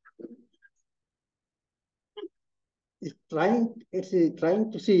it's trying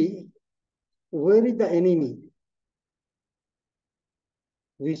to see where is the enemy,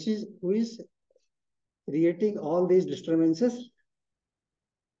 who is creating all these disturbances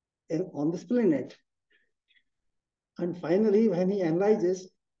on this planet. And finally, when he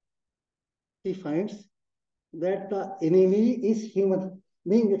analyzes, he finds that the enemy is human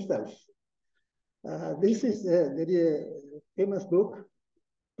being itself. This is there is a famous book,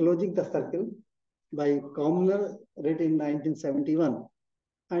 Closing the Circle, by Karnal, written in 1971.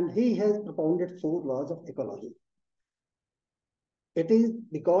 And he has propounded 4 laws of ecology. It is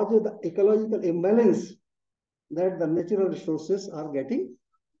because of the ecological imbalance that the natural resources are getting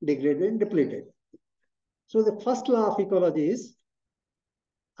degraded and depleted. So the first law of ecology is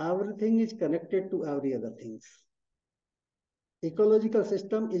everything is connected to every other things. Ecological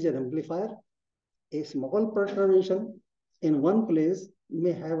system is an amplifier. A small perturbation in one place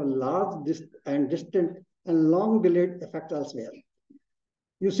may have a large and distant and long delayed effect elsewhere.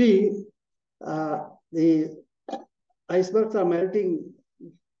 You see, the icebergs are melting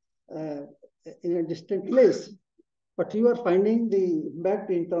in a distant place, but you are finding the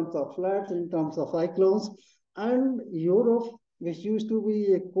impact in terms of floods, in terms of cyclones, and Europe, which used to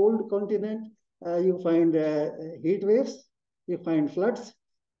be a cold continent, you find heat waves, you find floods.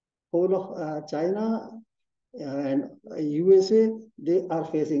 Whole of China and USA, they are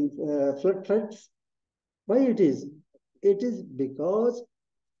facing flood threats. Why it is? It is because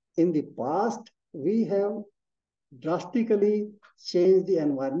in the past, we have drastically changed the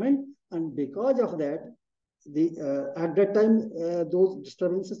environment, and because of that, at that time, those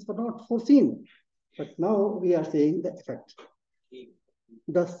disturbances were not foreseen. But now we are seeing the effect.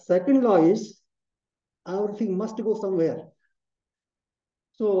 The second law is everything must go somewhere.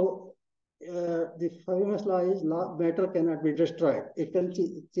 So the famous law is matter cannot be destroyed. It can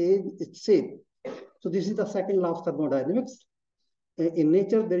change its shape. So this is the second law of thermodynamics. In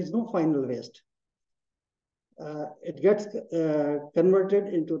nature, there is no final waste. It gets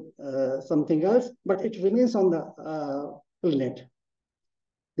converted into something else, but it remains on the planet.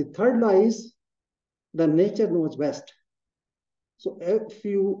 The third law is the nature knows best. So if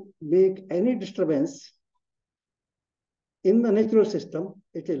you make any disturbance in the natural system,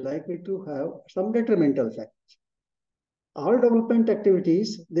 it is likely to have some detrimental effects. All development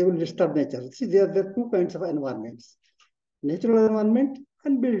activities, they will disturb nature. See, there are 2 kinds of environments: natural environment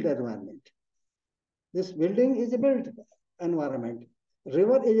and built environment. This building is a built environment.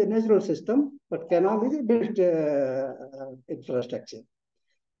 River is a natural system, but canal is a built infrastructure.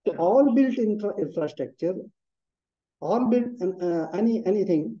 So all built infrastructure, all built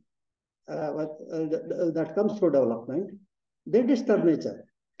anything that comes through development, they disturb nature.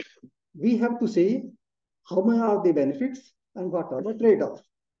 We have to see how many are the benefits and what are the trade-offs.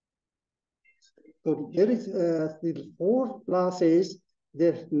 So there is the fourth law says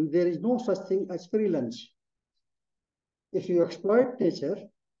there is no such thing as free lunch. If you exploit nature,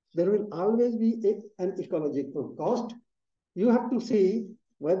 there will always be an ecological cost. You have to see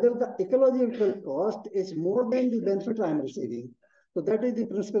whether the ecological cost is more than the benefit I am receiving. So that is the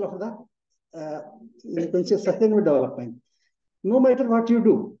principle of the sustainable development. No matter what you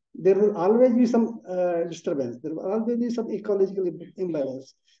do, there will always be some disturbance. There will always be some ecological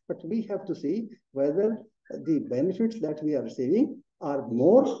imbalance. But we have to see whether the benefits that we are receiving are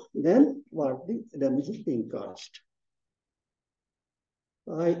more than what the damage is being caused.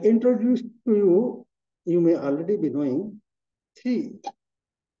 I introduced to you, you may already be knowing, three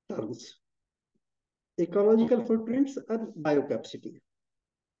terms: ecological footprints and biocapacity.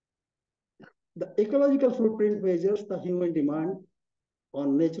 The ecological footprint measures the human demand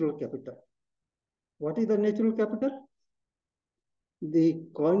on natural capital. What is the natural capital? The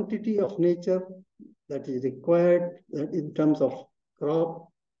quantity of nature that is required in terms of crop,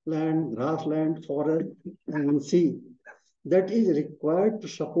 land, grassland, forest, and sea, that is required to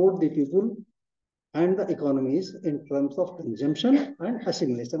support the people and the economies in terms of consumption and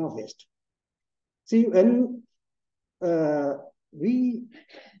assimilation of waste. See, when we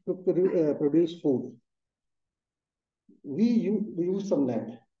produce food, we use some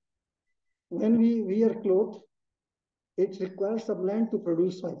land. When we wear clothes, it requires some land to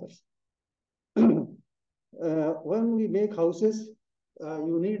produce fibers. When we make houses,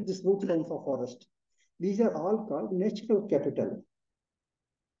 you need the smooth forms of forest. These are all called natural capital.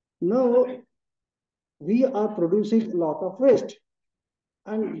 Now, we are producing a lot of waste,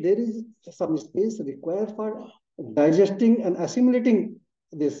 and there is some space required for digesting and assimilating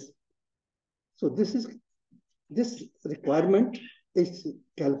this. So this requirement is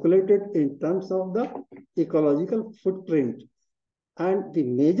calculated in terms of the ecological footprint. And the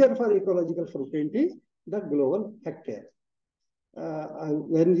measure for ecological footprint is the global hectare.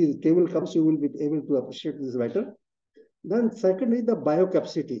 When the table comes, you will be able to appreciate this better. Then second is the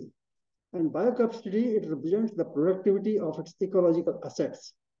biocapacity. And biocapacity, it represents the productivity of its ecological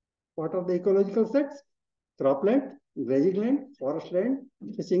assets. What are the ecological assets? Cropland, grazing land, forest land,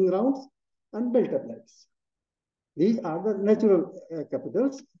 fishing grounds, and built-up lands. These are the natural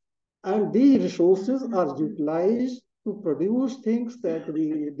capitals, and these resources are utilized to produce things that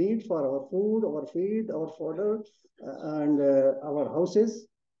we need for our food, our feed, our fodder, and our houses.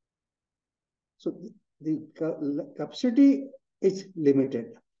 So the capacity is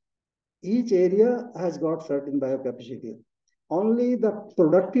limited. Each area has got certain biocapacity. Only the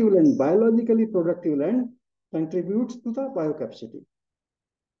productive land, biologically productive land, contributes to the biocapacity.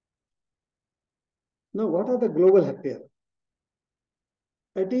 Now, what are the global hectare?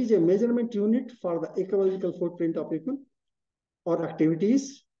 It is a measurement unit for the ecological footprint of people or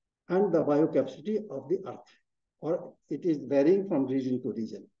activities and the biocapacity of the earth, or it is varying from region to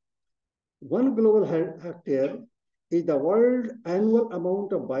region. One global hectare is the world annual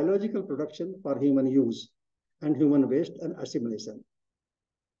amount of biological production for human use and human waste and assimilation.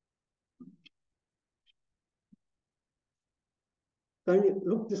 Can you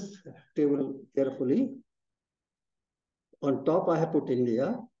look this table carefully? On top, I have put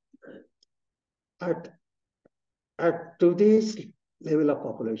India. At today's level of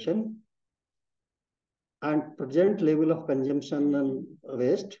population and present level of consumption and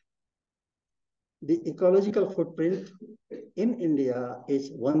waste, the ecological footprint in India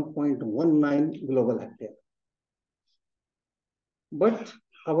is 1.19 global hectare. But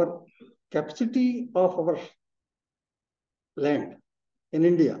our capacity of our land in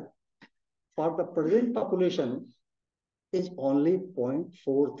India for the present population is only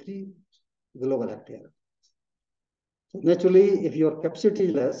 0.43 global hectare. So naturally, if your capacity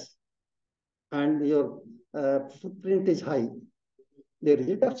is less and your footprint is high, there is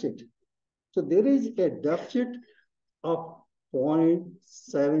a deficit. So there is a deficit of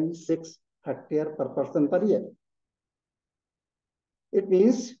 0.76 hectare per person per year. It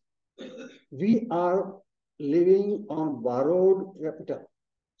means we are living on borrowed capital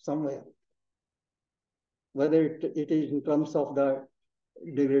somewhere, whether it is in terms of the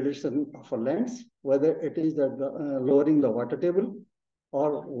degradation of our lands, whether it is the lowering the water table,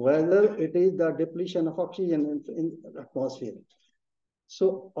 or whether it is the depletion of oxygen in the atmosphere.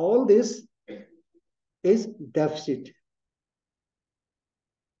 So all this is deficit.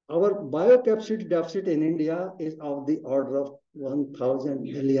 Our biocapacity deficit in India is of the order of 1,000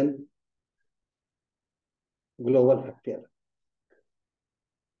 million global hectare.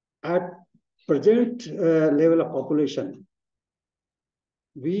 At present level of population,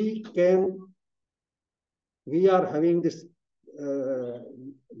 we are having this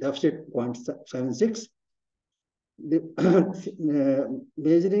deficit 0.76.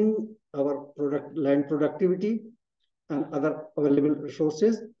 Measuring our land productivity and other available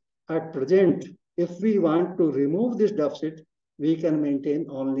resources. At present, if we want to remove this deficit, we can maintain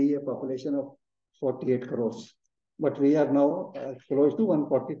only a population of 48 crores. But we are now close to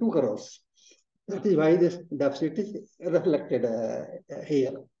 142 crores. That is why this deficit is reflected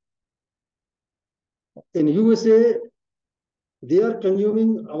here. In USA, they are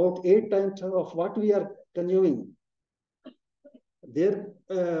consuming about 8 times of what we are consuming. Their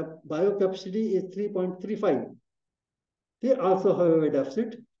biocapacity is 3.35. They also have a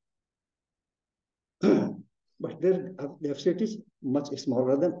deficit, but their deficit is much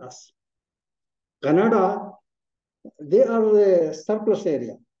smaller than us. Canada, they are a surplus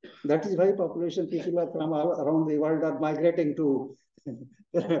area. That is why population people are from all around the world are migrating to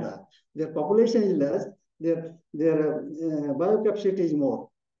Canada. Their population is less, their biocapacity is more.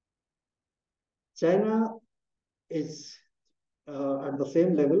 China is at the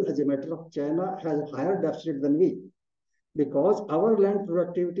same level. As a matter of China has higher deficit than we, because our land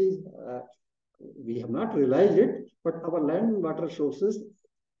productivity, we have not realized it, but our land and water sources,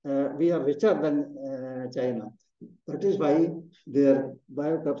 we are richer than China. That is why their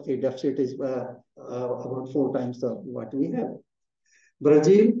biocapacity deficit is about 4 times what we have.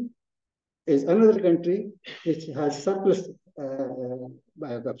 Brazil is another country which has surplus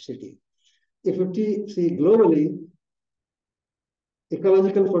biocapacity. If you see globally,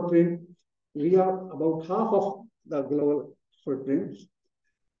 ecological footprint, we are about half of the global footprint.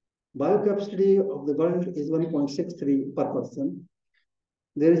 Biocapacity of the world is 1.63 per person.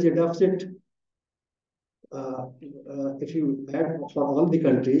 There is a deficit, if you add for all the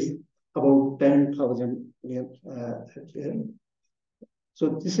countries, about 10,000 hectares.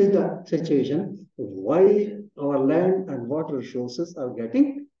 So this is the situation why our land and water resources are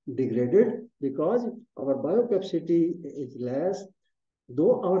getting degraded, because our biocapacity is less,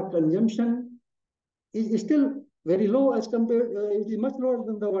 though our consumption is still very low as compared, it is much lower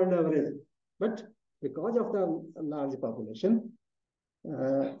than the world average. But because of the large population,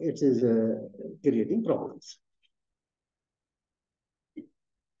 it is creating problems.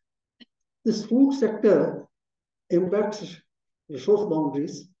 This food sector impacts resource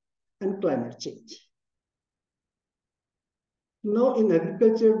boundaries and climate change. Now in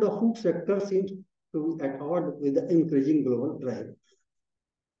agriculture, the food sector seems to be at odds with the increasing global drive.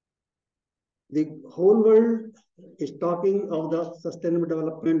 The whole world is talking of the sustainable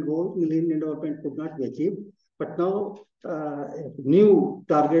development goal, millennium development could not be achieved, but now new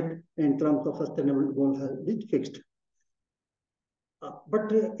target in terms of sustainable goal has been fixed.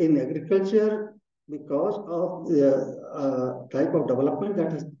 But in agriculture, because of the type of development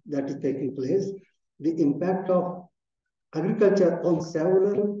that is taking place, the impact of agriculture on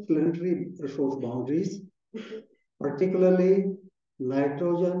several planetary resource boundaries, particularly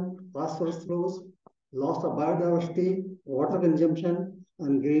nitrogen, phosphorus flows, loss of biodiversity, water consumption,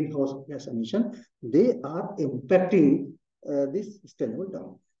 and greenhouse gas emission, they are impacting this sustainable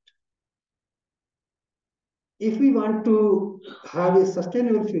development. If we want to have a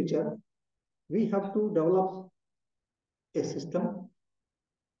sustainable future, we have to develop a system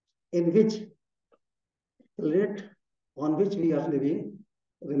in which the planet on which we are living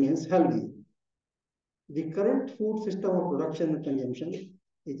remains healthy. The current food system of production and consumption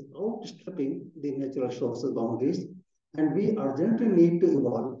is outstripping the natural resources boundaries, and we urgently need to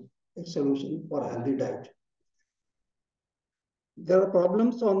evolve a solution for a healthy diet. There are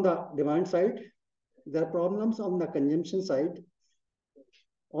problems on the demand side. There are problems on the consumption side.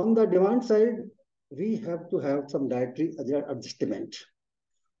 On the demand side, we have to have some dietary adjustment.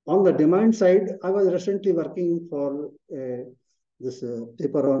 On the demand side, I was recently working for this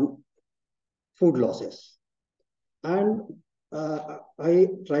paper on food losses. And I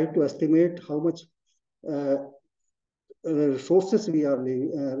tried to estimate how much resources we are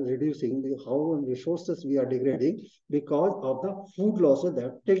reducing, how resources we are degrading because of the food losses that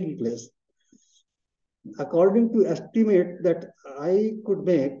are taking place. According to estimate that I could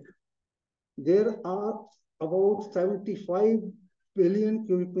make, there are about 75 billion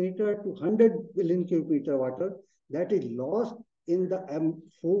cubic meter to 100 billion cubic meter water that is lost in the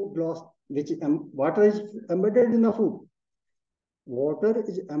food loss, which water is embedded in the food. Water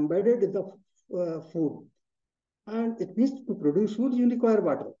is embedded in the food. And it means to produce food, you require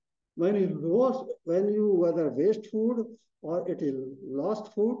water. When you whether waste food or it is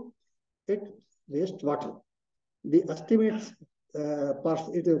lost food, it wastes water. The estimates,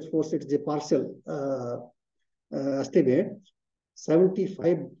 it is, of course, it is a partial estimate,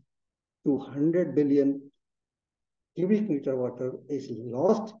 75 to 100 billion cubic meter water is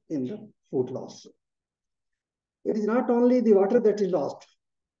lost in the food loss. It is not only the water that is lost.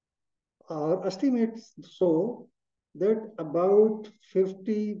 Our estimates show that about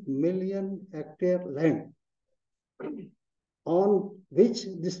 50 million hectare land on which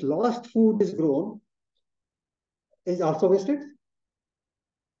this lost food is grown is also wasted.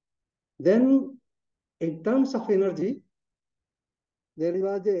 Then, in terms of energy, there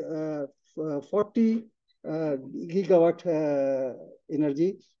was a 40 gigawatt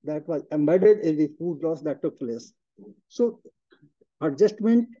energy that was embedded in the food loss that took place. So,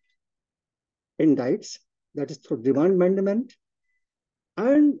 adjustment in diets, that is through demand management,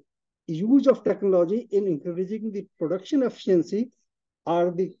 and use of technology in increasing the production efficiency are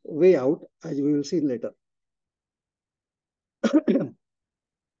the way out, as we will see later.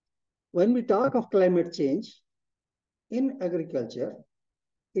 When we talk of climate change in agriculture,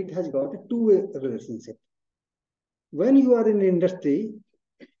 it has got a two-way relationship. When you are in industry,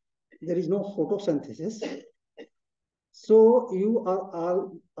 there is no photosynthesis. So you are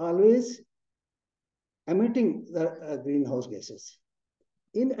always emitting the greenhouse gases.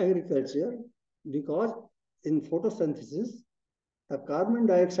 In agriculture, because in photosynthesis, a carbon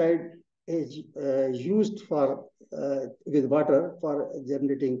dioxide is used for with water for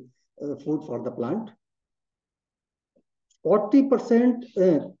generating food for the plant.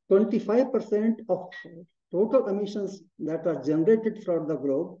 40%, 25% of total emissions that are generated from the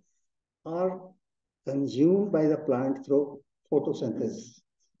globe are consumed by the plant through photosynthesis.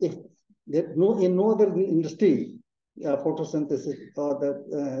 If there in no other industry, photosynthesis or the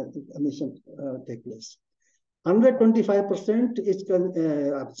emission take place. 125% is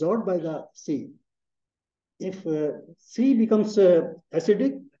absorbed by the sea. If sea becomes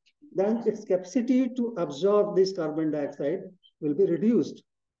acidic, then its capacity to absorb this carbon dioxide will be reduced.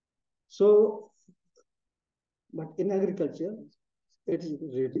 So, but in agriculture, it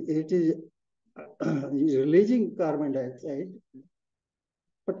is releasing carbon dioxide,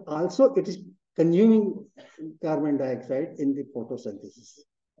 but also it is consuming carbon dioxide in the photosynthesis.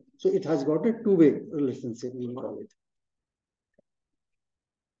 So it has got a two-way relationship, we call it.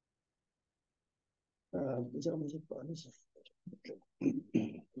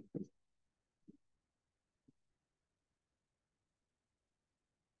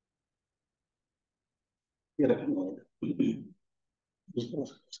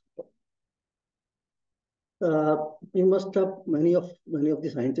 You must have many of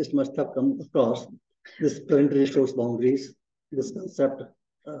the scientists must have come across this planetary resource boundaries, this concept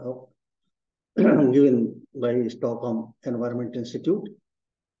given by Stockholm Environment Institute.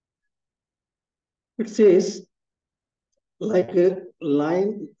 It says, like a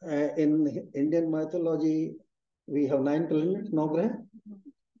line in Indian mythology, we have 9 planets, Nograh.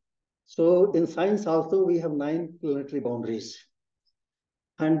 So in science also, we have 9 planetary boundaries.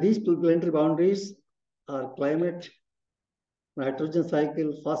 And these planetary boundaries are climate, nitrogen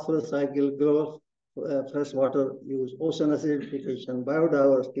cycle, phosphorus cycle, growth, fresh water use, ocean acidification,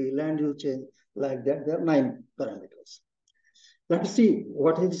 biodiversity, land use change, like that. There are 9 parameters. Let's see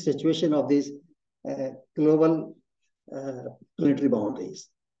what is the situation of these global planetary boundaries.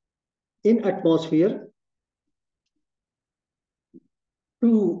 In atmosphere,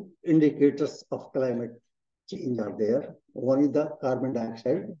 2 indicators of climate change are there. One is the carbon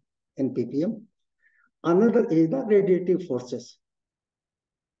dioxide in ppm. Another is the radiative forces.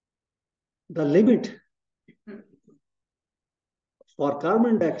 The limit for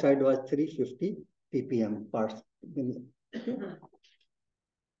carbon dioxide was 350 ppm parts per million.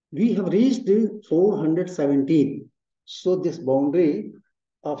 We have reached 417. So this boundary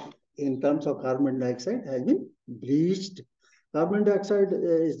of in terms of carbon dioxide has been breached. Carbon dioxide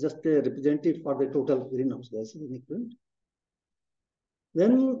is just a representative for the total greenhouse gas equivalent.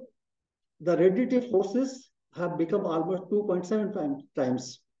 Then the radiative forces have become almost 2.7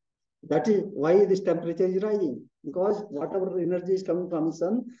 times. That is why this temperature is rising, because whatever energy is coming from the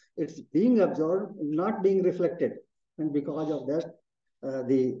sun, it's being absorbed, not being reflected. And because of that,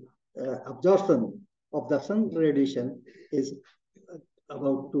 the absorption of the sun radiation is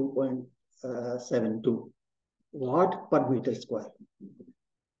about 2.72 watt per meter square.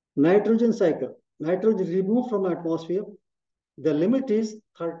 Nitrogen cycle. Nitrogen removed from atmosphere. The limit is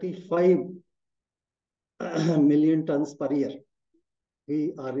 35 million tons per year.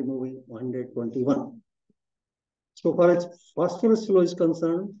 We are removing 121. So far as phosphorus flow is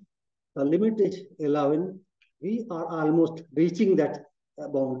concerned, the limit is 11. We are almost reaching that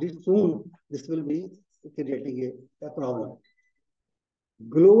boundary. Soon this will be creating a problem.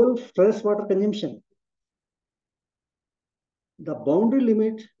 Global freshwater consumption. The boundary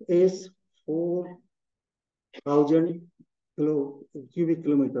limit is 4 1,000 cubic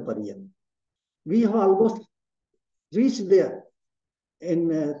kilometer per year. We have almost reached there in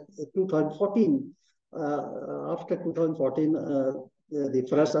 2014. After 2014, the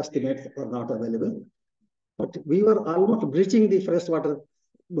fresh estimates were not available, but we were almost breaching the freshwater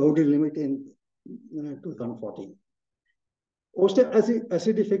boundary limit in 2014. Ocean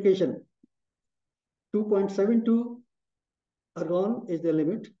acidification, 2.72 argon is the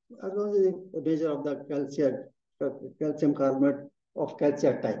limit. Argon is a measure of the calcium carbonate of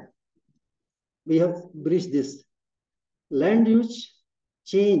calcium type. We have breached this. Land use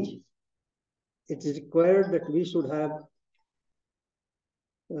change. It is required that we should have,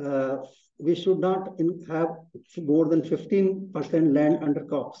 we should not have more than 15% land under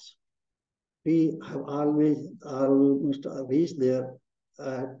crops. We have almost reached there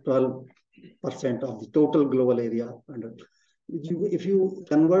 12% of the total global area. If you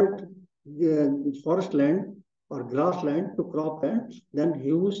convert forest land or grassland to cropland, then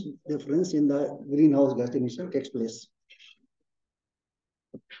huge difference in the greenhouse gas emission takes place.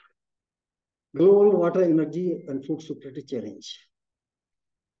 Global water, energy, and food security challenge.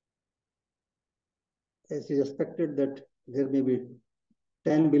 As is expected that there may be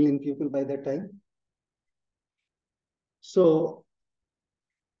 10 billion people by that time. So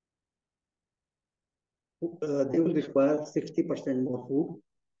they will require 60% more food.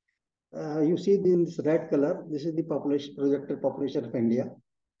 You see in this red color, this is the population, projected population of India,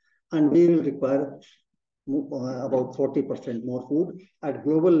 and we will require about 40% more food. At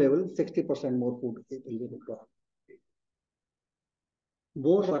global level, 60% more food will be required.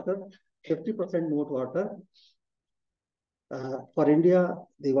 More water, 50% more water. For India,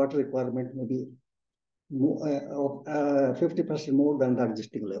 the water requirement may be 50% more than the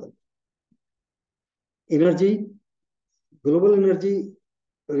existing level. Energy, global energy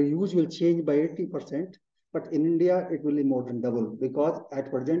use will change by 80%, but in India, it will be more than double because at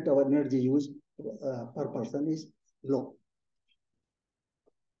present, our energy use per person is low.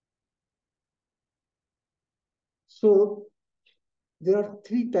 So there are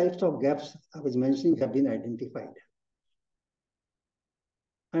 3 types of gaps I was mentioning have been identified.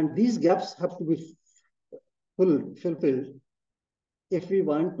 And these gaps have to be fulfilled if we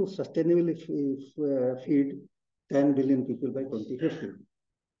want to sustainably feed 10 billion people by 2050.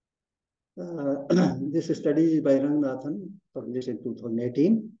 This study is by Ranganathan, published in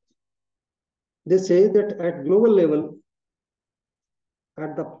 2018. They say that at global level,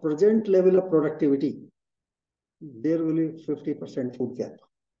 at the present level of productivity, there will be 50% food gap.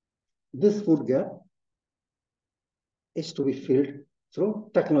 This food gap is to be filled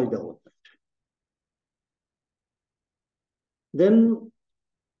through technology development. Then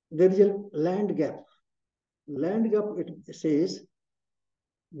there is a land gap. Land gap, it says,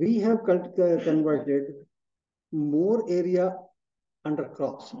 we have converted more area under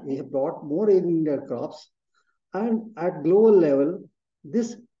crops. We have brought more area under crops. And at global level,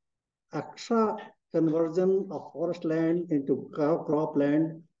 this extra conversion of forest land into crop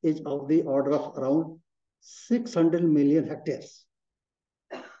land is of the order of around 600 million hectares.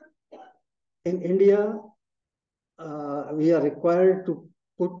 In India, we are required to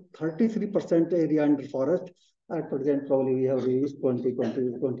put 33% area under forest. At present, probably we have reached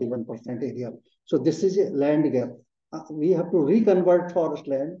 21% area. So this is a land gap. We have to reconvert forest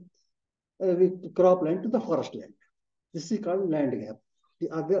land with crop land to the forest land. This is called land gap.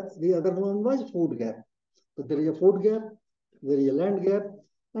 The other one was food gap. So there is a food gap, there is a land gap,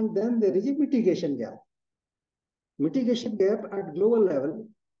 and then there is a mitigation gap. Mitigation gap at global level,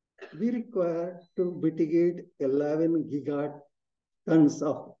 we require to mitigate 11 gigatons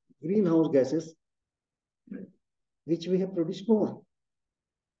of greenhouse gases, which we have produced more.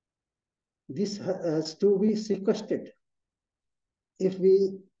 This has to be sequestered. If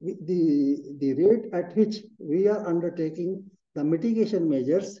the rate at which we are undertaking the mitigation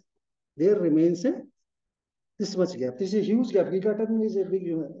measures, there remains this much gap. This is a huge gap. Gigaton is a big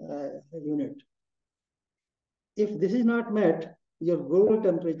unit. If this is not met, your global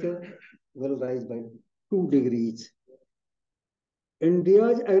temperature will rise by 2 degrees.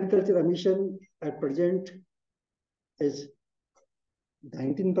 India's agriculture emission at present is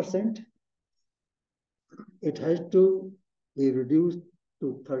 19%. It has to be reduced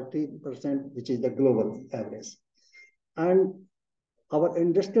to 30%, which is the global average. And our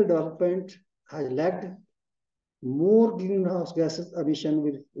industrial development has lagged. More greenhouse gases emission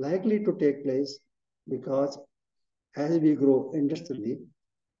will likely to take place because as we grow industrially.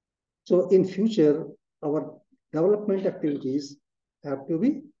 So in future, our development activities have to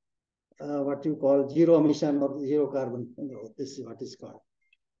be what you call zero emission or zero carbon. This is what is called.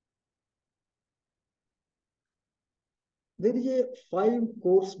 There is a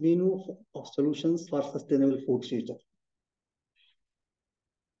 5-course menu of solutions for sustainable food future.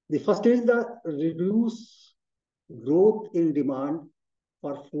 The first is the reduce growth in demand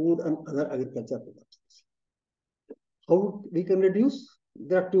for food and other agriculture products. How we can reduce?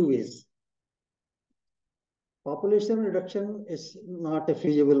 There are 2 ways. Population reduction is not a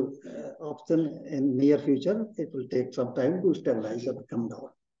feasible option in near future. It will take some time to stabilize or come down.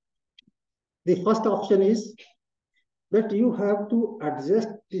 The first option is that you have to adjust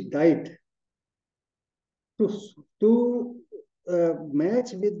the diet to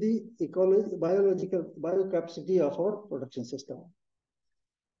match with the biological biocapacity of our production system.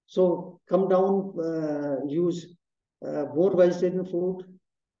 So come down, use more vegetarian food,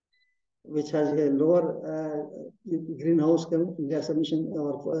 which has a lower greenhouse gas emission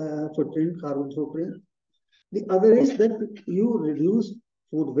or footprint, carbon footprint. The other is that you reduce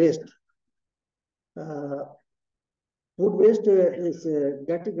food waste. Food waste is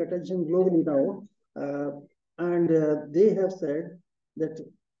getting attention globally now, and they have said that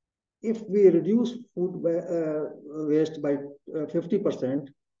if we reduce food waste by 50%,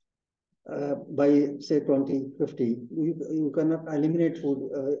 by say 2050, you cannot eliminate food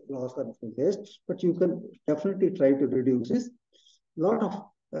loss or food waste, but you can definitely try to reduce this. Lot of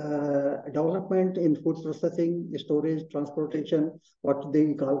development in food processing, storage, transportation, what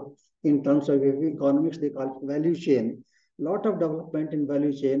they call in terms of economics, they call it value chain. Lot of development in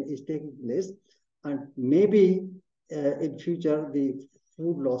value chain is taking place, and maybe in future the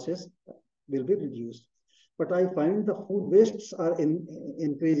food losses will be reduced. But I find the food wastes are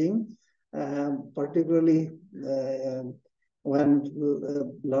increasing, particularly when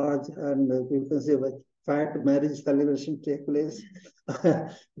large and you can say like fat marriage celebration take place,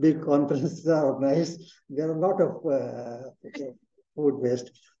 big conferences are organized. There are a lot of food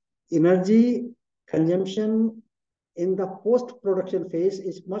waste. Energy consumption in the post-production phase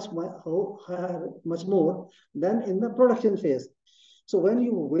is much more than in the production phase. So when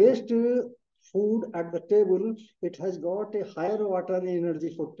you waste food at the table, it has got a higher water and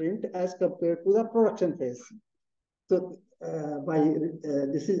energy footprint as compared to the production phase. So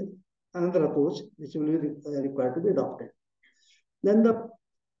this is another approach which will be required to be adopted. Then the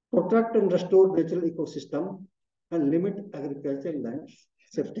protect and restore natural ecosystem and limit agricultural land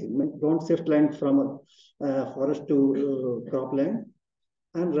shifting. Don't shift land from forest to cropland,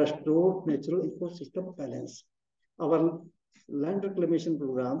 and restore natural ecosystem balance. Our land reclamation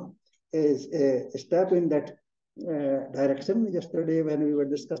program is a step in that direction. Yesterday, when we were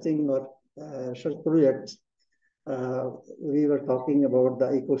discussing our research projects, we were talking about the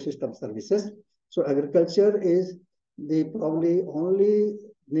ecosystem services. So agriculture is the probably only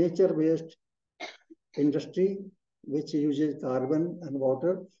nature-based industry which uses carbon and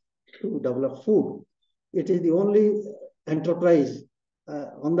water to develop food. It is the only enterprise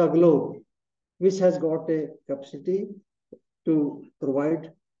on the globe which has got a capacity to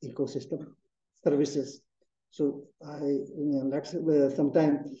provide ecosystem services. So let's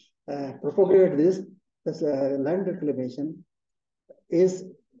sometime propagate this as land reclamation is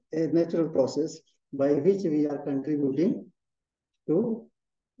a natural process by which we are contributing to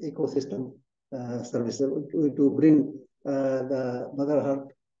ecosystem services to bring the Mother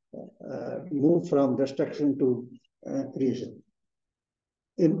Earth move from destruction to creation.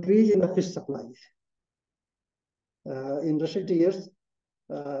 Increase in the fish supply. In recent years,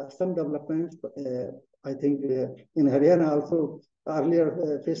 some developments, I think in Haryana also,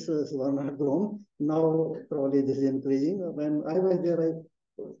 earlier fishes were not grown. Now probably this is increasing. When I was there,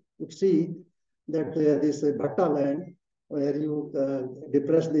 I could see that this bhatta land where you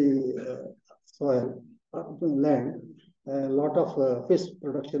depress the soil, land, a lot of fish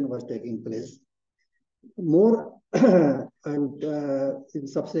production was taking place. More and in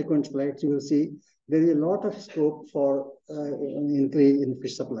subsequent slides, you will see there is a lot of scope for an increase in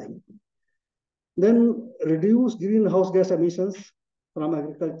fish supply. Then reduce greenhouse gas emissions from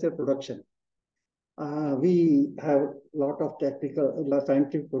agriculture production. We have a lot of technical,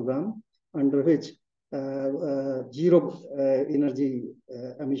 scientific program under which zero energy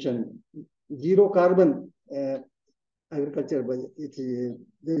emission, zero carbon agriculture,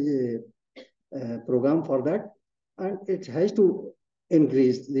 there is a program for that, and it has to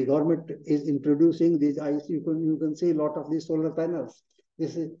increase. The government is introducing these. You can see a lot of these solar panels.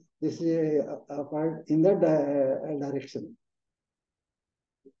 This is a part in that direction.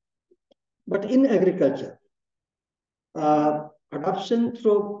 But in agriculture, adoption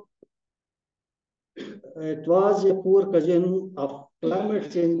through it was a poor cousin of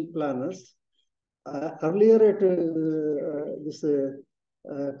climate change planners. Earlier at this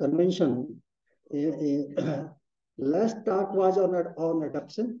convention, less talk was on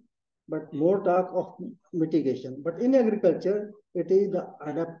adoption, but more talk of mitigation. But in agriculture, it is the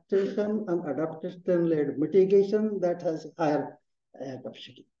adaptation and adaptation-led mitigation that has higher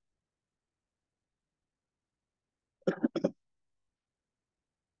capacity.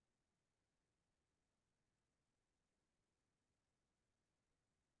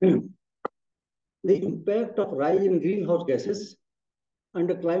 The impact of rise in greenhouse gases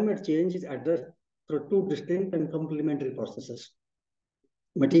and climate change is addressed through two distinct and complementary processes: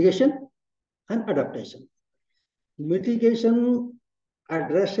 mitigation and adaptation. Mitigation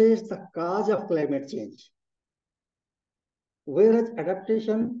addresses the cause of climate change, whereas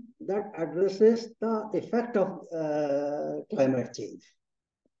adaptation that addresses the effect of climate change.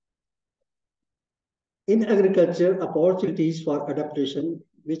 In agriculture, opportunities for adaptation,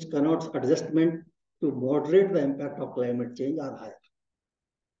 which connotes adjustment to moderate the impact of climate change, are higher.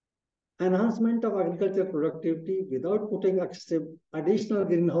 Enhancement of agricultural productivity without putting additional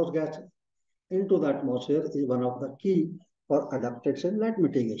greenhouse gas into the atmosphere is one of the key for adaptation-led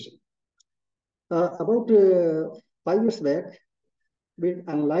mitigation. About 5 years back, we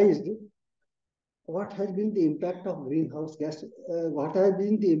analyzed what has been the impact of greenhouse gas, what has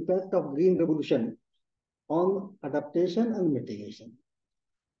been the impact of green revolution on adaptation and mitigation.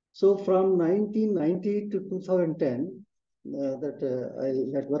 So from 1990 to 2010,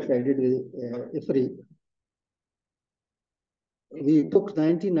 that work I did with IFRI, we took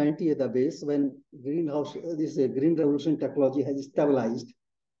 1990 as the base when this green revolution technology has stabilized.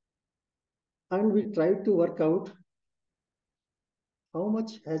 And we tried to work out how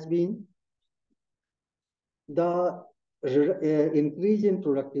much has been the increase in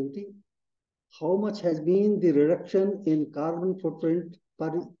productivity, how much has been the reduction in carbon footprint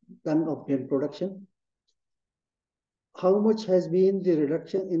per ton of production, how much has been the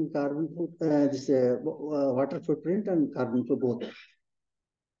reduction in carbon water footprint and carbon for both.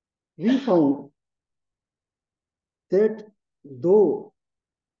 We found that though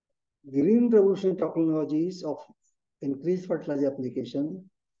green revolution technologies of increased fertilizer application,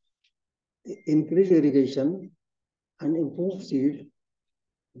 increased irrigation, and improved seed,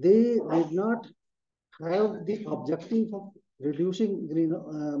 they did not have the objective of reducing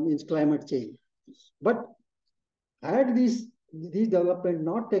climate change. But had these development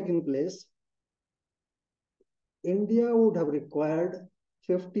not taken place, India would have required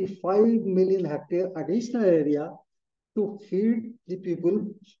 55 million hectare additional area to feed the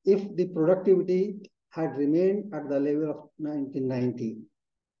people if the productivity had remained at the level of 1990.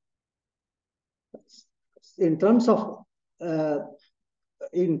 In terms of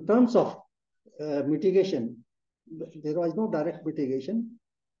mitigation, there was no direct mitigation,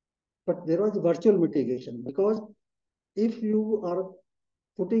 but there was virtual mitigation, because if you are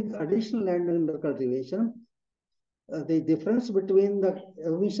putting additional land under cultivation, the difference between the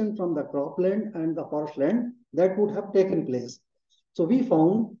emission from the cropland and the forest land, that would have taken place. So we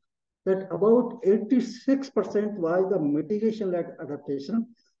found that about 86% was the mitigation-led adaptation.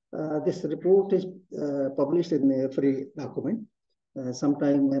 This report is published in a free document.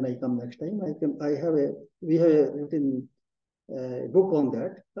 Sometime when I come next time, we have written a book on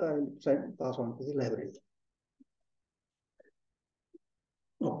that. I'll try to pass on to the library.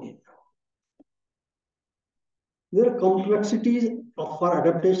 Okay. There are complexities for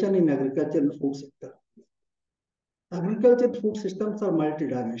adaptation in agriculture and food sector. Agriculture and food systems are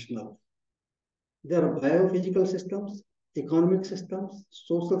multidimensional. There are biophysical systems, economic systems,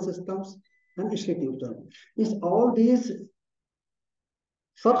 social systems, and institutional. All these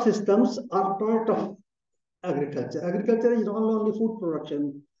subsystems are part of agriculture. Agriculture is not only food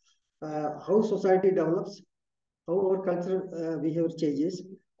production, how society develops, how our cultural behavior changes.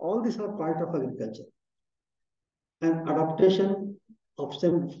 All these are part of agriculture. And adaptation of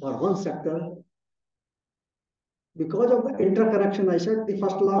them for one sector, because of the interconnection, I said the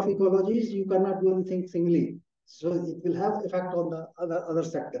first law of ecology is you cannot do anything singly. So it will have effect on the other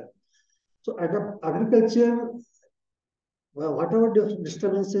sector. So agriculture, well, whatever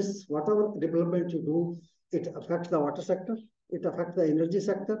disturbances, whatever development you do, it affects the water sector, it affects the energy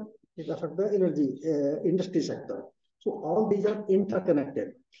sector, it affects the industry sector. So all these are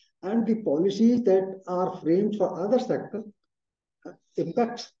interconnected. And the policies that are framed for other sectors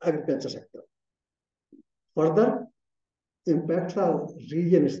impacts agriculture sector. Further, impacts are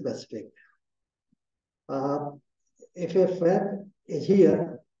region specific. If a farm is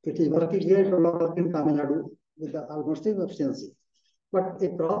here, it is working here to work in Tamil Nadu with the almost same efficiency. But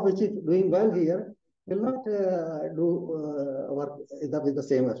a crop which is doing well here will not work with the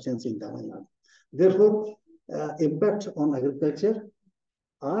same efficiency in Tamil Nadu. Therefore, impacts on agriculture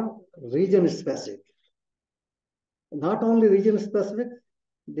are region specific. not only region specific,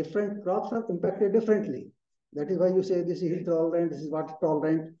 different crops are impacted differently. That is why you say this is heat tolerant, this is water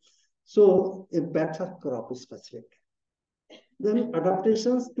tolerant. So impacts are crop specific. Then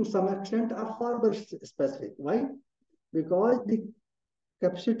adaptations to some extent are farmer specific. Why? Because the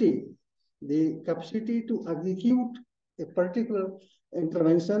capacity to execute a particular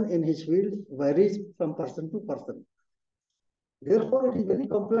intervention in his field varies from person to person. Therefore, it is very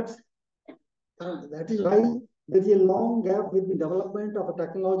complex. And that is why there is a long gap with the development of a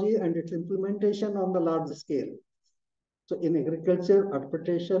technology and its implementation on the large scale. So in agriculture,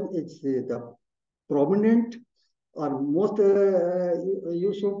 adaptation is the prominent or most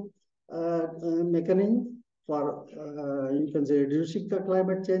useful mechanism for, you can say, reducing the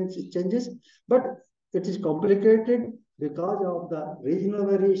climate changes, but it is complicated because of the regional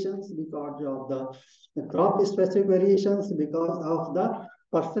variations, because of the crop specific variations, because of the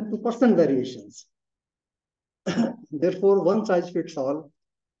person to person variations. Therefore, one size fits all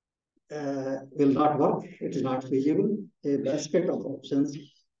will not work. It is not feasible. A basket of options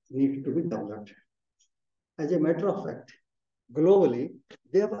need to be developed. As a matter of fact, globally,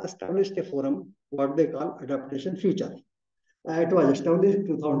 they have established a forum, what they call Adaptation Future. It was established in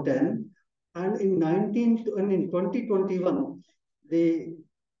 2010, and in 2021, the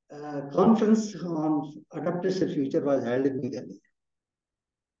conference on Adaptation Future was held in New Delhi.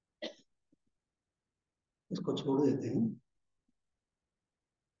 इसको छोड़ देते हैं.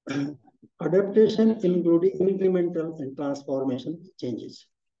 Adaptation including incremental and transformation changes,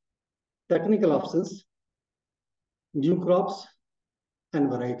 technical options, new crops and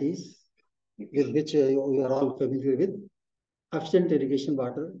varieties with which we are all familiar with, efficient irrigation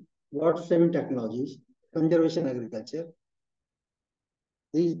water, water saving technologies, conservation agriculture.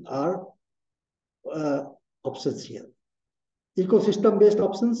 These are options here. Ecosystem based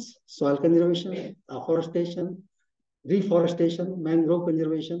options, soil conservation, afforestation, reforestation, mangrove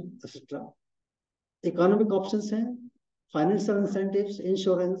conservation, etc. Economic options हैं, financial incentives,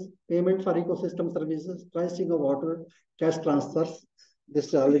 insurance, payment for ecosystem services, pricing of water, cash transfers. This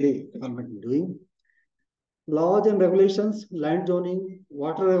is already government doing. Laws and regulations, land zoning,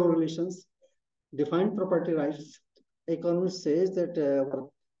 water regulations, defined property rights. Economist says that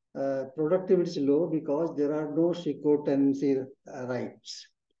productivity is low because there are no tenancy rights.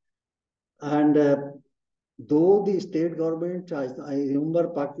 And though the state government, I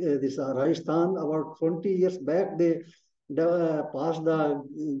remember this Rajasthan about 20 years back, they passed the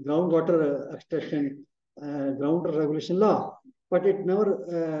groundwater extraction, groundwater regulation law, but it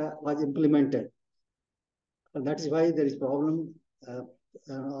never was implemented. And that is why there is problem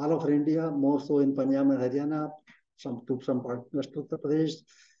all over India, more so in Punjab and Haryana, some part West Uttar Pradesh,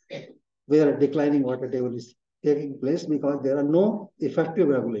 where declining water table is taking place because there are no effective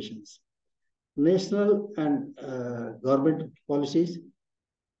regulations. National and government policies.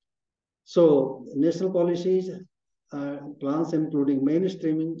 So national policies, plans including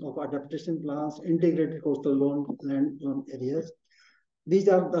mainstreaming of adaptation plans, integrated coastal land loan areas. These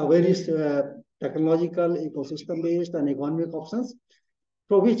are the various technological, ecosystem-based and economic options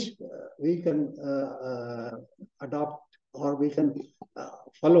for which we can adopt or we can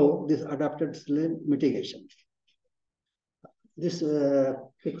follow this adapted mitigation. This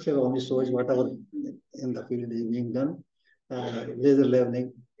picture only shows whatever in the field is being done, laser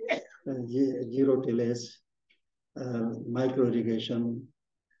leveling, zero tillage, micro irrigation.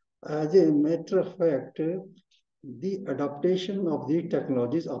 As a matter of fact, the adaptation of the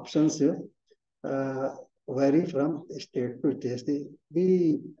technologies options vary from state to state.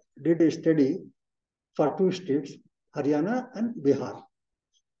 We did a study for 2 states, Haryana and Bihar.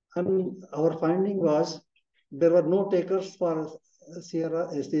 And our finding was there were no takers for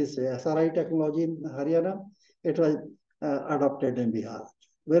SRI technology in Haryana. It was adopted in Bihar.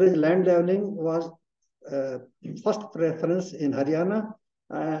 Whereas land leveling was first preference in Haryana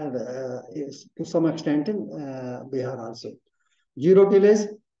and to some extent in Bihar also. Zero tillage,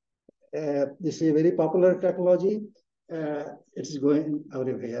 this is a very popular technology. It's going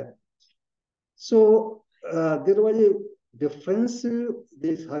everywhere. So there was a difference.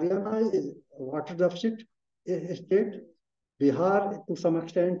 This Haryana is water deficit state. Bihar, to some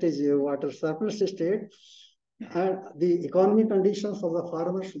extent, is a water surplus state. And the economic conditions of the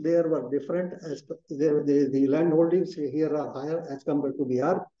farmers there were different. As the land holdings here are higher as compared to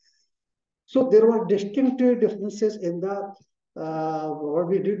Bihar. So there were distinct differences in the what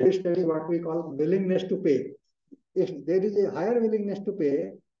we did a study, what we call willingness to pay. If there is a higher willingness to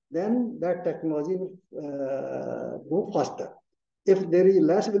pay, then that technology will move faster. If there is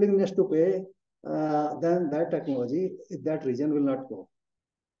less willingness to pay, then that technology, that region will not go.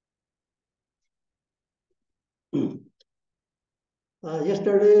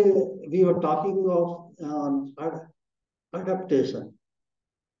 Yesterday, we were talking of adaptation.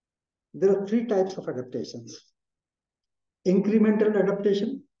 There are three types of adaptations: incremental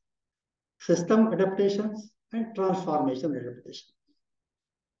adaptation, system adaptations, and transformation adaptation.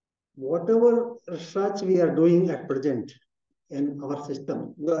 Whatever research we are doing at present in our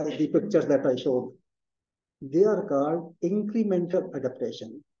system, the pictures that I showed, they are called incremental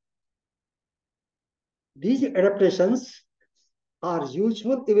adaptation. These adaptations are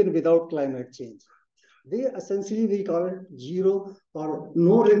usual even without climate change. They essentially, we call it zero or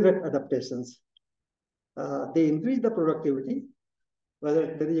no regret adaptations. They increase the productivity, whether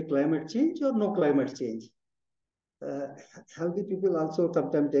there is a climate change or no climate change. Healthy people also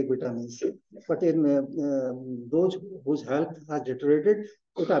sometimes take vitamins, but in those whose health has deteriorated,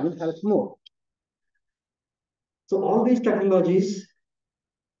 vitamin helps more. So all these technologies,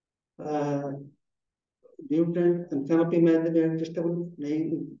 nutrient and canopy management,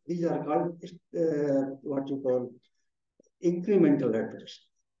 these are called what you call incremental adaptation.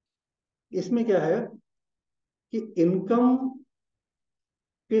 इसमें क्या है कि income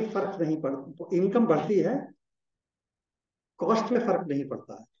पे फर्क नहीं पड़ता, income बढ़ती है, कॉस्ट पे फर्क नहीं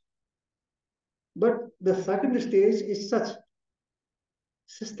पड़ता है. But the second stage is such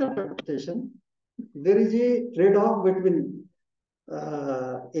system adaptation. There is a trade-off between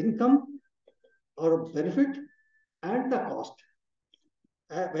income or benefit and the cost.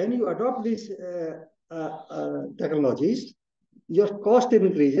 When you adopt these technologies, your cost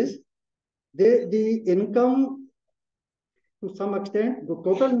increases. The income, to some extent, the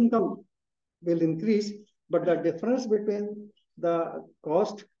total income will increase, but the difference between the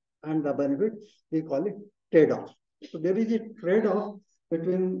cost and the benefit, we call it trade-off. So there is a trade-off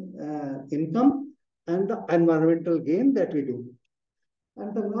between income and the environmental gain that we do.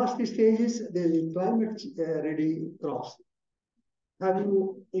 And the last stage is the climate-ready crops.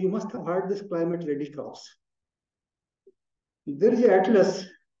 You must have heard this climate-ready crops. There is an atlas,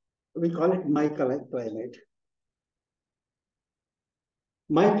 we call it My Climate.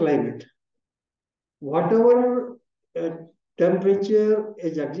 My Climate. Whatever temperature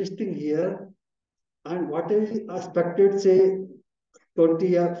is existing here and what is expected, say,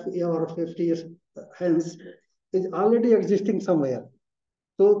 20 or 50 years hence, is already existing somewhere.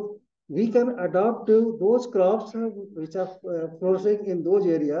 So we can adopt those crops which are flourishing in those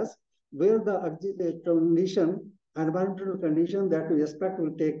areas where the condition, environmental condition that we expect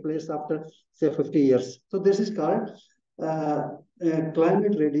will take place after, say, 50 years. So this is called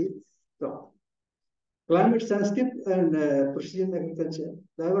climate-ready crop. Climate sensitive and precision agriculture,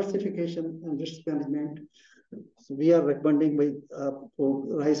 diversification and risk management. So we are recommending by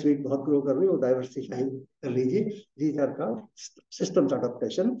rice wheat बहुत grow कर रहे हो, diversify कर लीजिए. These are called systems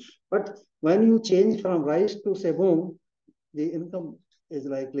adaptation. But when you change from rice to sebum, the income is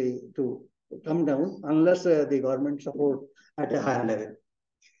likely to come down unless the government support at a higher level.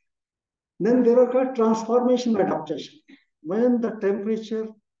 Then there are called transformation adaptation. When the temperature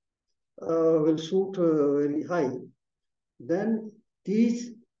will shoot very high, then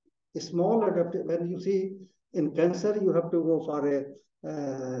these small adaptation, when you see in cancer, you have to go for a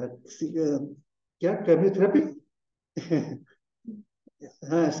chemotherapy.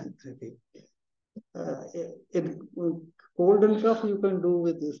 In cold and cough, you can do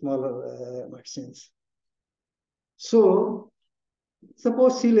with the smaller medicines. So,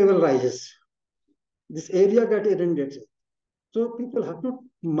 suppose sea level rises, this area gets inundated. So people have to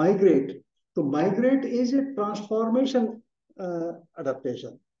migrate. To migrate is a transformation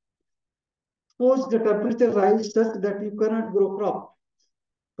adaptation. Suppose the temperature rises such that you cannot grow crop.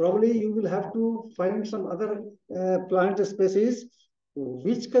 Probably you will have to find some other plant species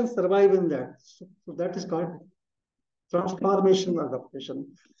which can survive in that. So that is called transformation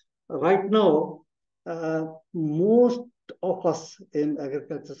adaptation. Right now, most of us in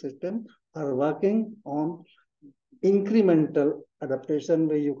agriculture system are working on incremental adaptation,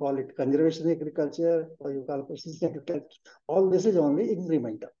 where you call it conservation agriculture or you call it precision agriculture. All this is only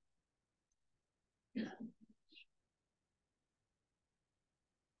incremental.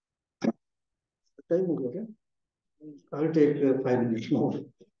 Okay? I'll take 5 minutes more.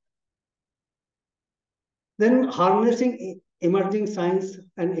 Then harnessing emerging science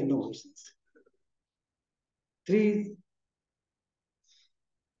and innovations. 3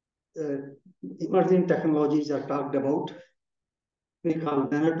 emerging technologies are talked about. We call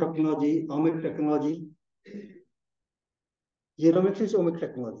nanotechnology, omic technology. Genomics is omic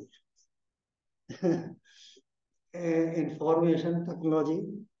technology. Information technology,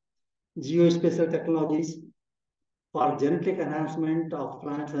 geospatial technologies for genetic enhancement of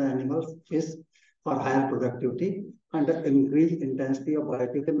plants and animals, fish, for higher productivity and increased intensity of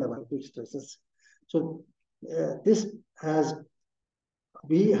biotic and abiotic stresses. So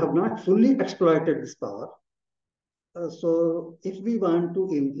we have not fully exploited this power. So if we want to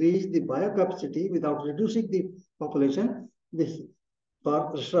increase the biocapacity without reducing the population,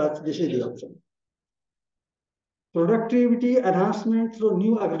 for research, this is the option. Productivity enhancement through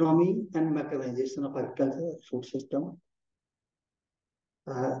new agronomy and mechanization of agricultural food system.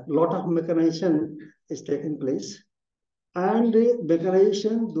 A lot of mechanization is taking place, and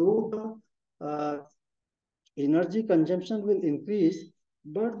mechanization, though the energy consumption will increase,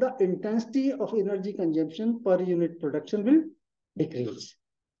 but the intensity of energy consumption per unit production will decrease.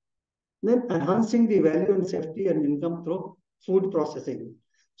 Then enhancing the value and safety and income through food processing.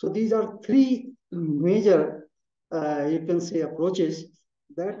 So these are three major, you can say, approaches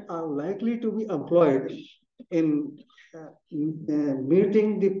that are likely to be employed in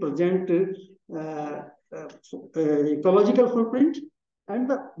meeting the present ecological footprint and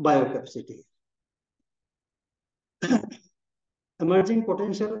the biocapacity. Emerging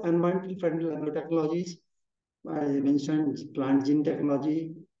potential environmental friendly nanotechnologies. I mentioned plant gene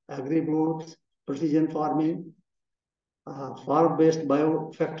technology, agri-boards, precision farming, farm-based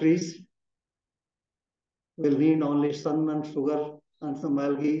biofactories. Will need only sun and sugar and some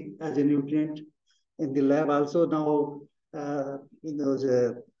algae as a nutrient. In the lab also now,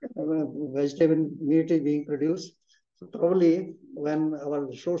 vegetable meat is being produced. So probably when our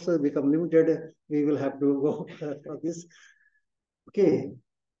resources become limited, we will have to go for this. Okay,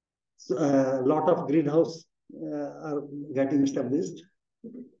 so a lot of greenhouse are getting established.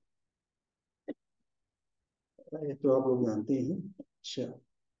 तो आप लोग जानते हैं. Sure.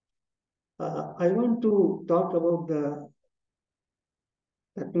 I want to talk about the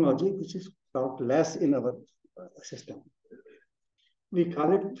technology which is talked less in our system. We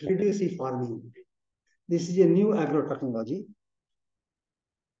call it 3D farming. This is a new agro-technology.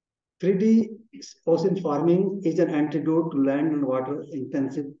 3D ocean farming is an antidote to land and water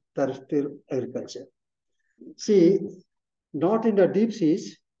intensive terrestrial agriculture. See, not in the deep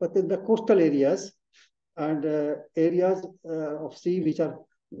seas, but in the coastal areas and areas of sea which are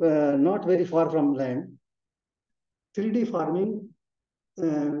not very far from land, 3D farming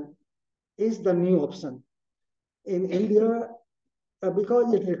is the new option. In India,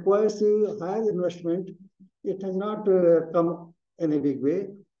 because it requires higher investment, it has not come in a big way.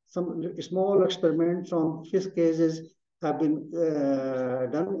 Some small experiments from fish cages have been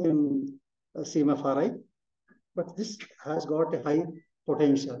done in CMFRI, but this has got a high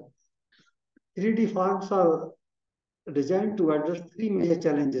potential. 3D farms are designed to address three major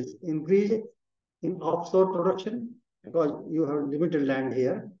challenges: increase in offshore production, because you have limited land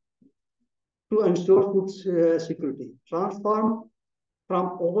here, to ensure food security, transform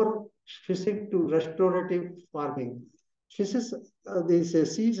from overfishing to restorative farming. Fishes, these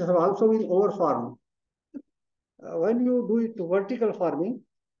seas have also been overfarmed. When you do it vertical farming,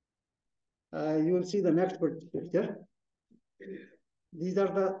 you will see the next picture. These are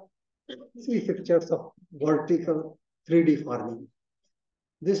the three pictures of vertical 3D farming.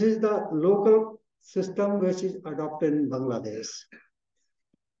 This is the local system which is adopted in Bangladesh.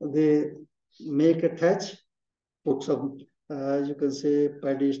 They make a thatch, put some, you can say,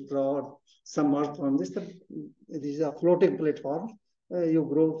 paddy straw, some earth on this. This is a floating platform. You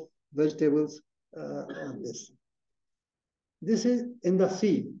grow vegetables on this. This is in the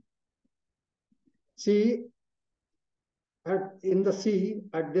sea. In the sea,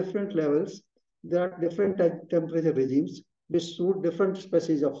 at different levels, there are different temperature regimes which suit different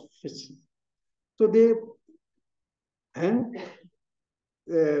species of fish. So they hang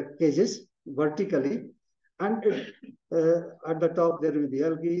cages vertically, and at the top there will be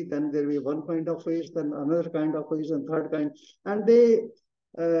algae, then there will be one kind of fish, then another kind of fish, and third kind, and they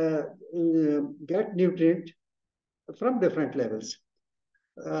get nutrient from different levels.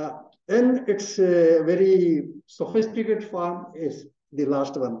 And its very sophisticated form is the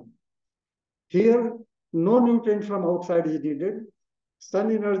last one. Here, no nutrient from outside is needed.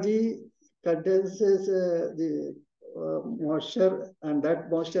 Sun energy condenses the moisture, and that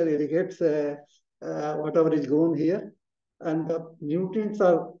moisture irrigates whatever is grown here, and the nutrients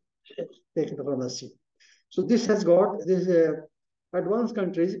are taken from the sea. So this has got this advanced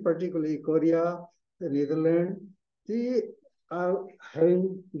countries, particularly Korea, the Netherlands, they are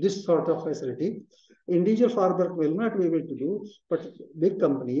having this sort of facility. Individual farmer will not be able to do, but big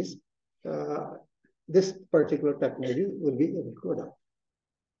companies, this particular technology will be able to adopt.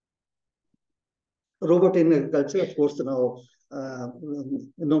 Robot in agriculture, of course, now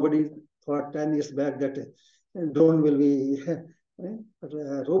nobody thought 10 years back that drone will be, but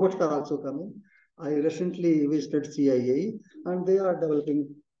robots are also coming. I recently visited CIA, and they are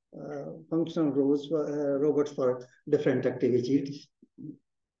developing functional robots for different activities.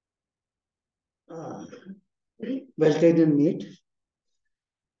 Vegetarian meat.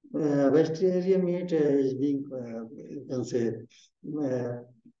 Vegetarian meat is being, you can say,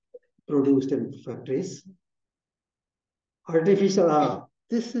 produced in factories. Artificial,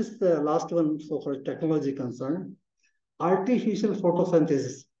 this is the last one so far technology concerned. Artificial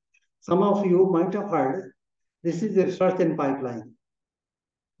photosynthesis. Some of you might have heard, this is the research in pipeline.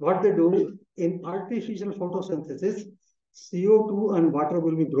 What they do in artificial photosynthesis, CO2 and water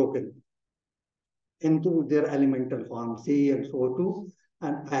will be broken into their elemental form, CO2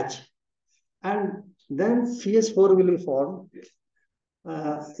 and H. And then CS4 will be formed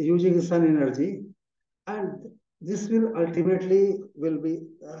using sun energy. And this will ultimately be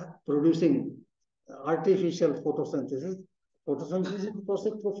producing artificial photosynthesis. Photosynthesis is the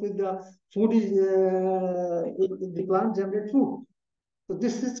process with the food is the plant generate food. So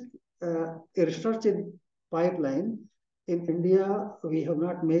this is a research in pipeline. In India, we have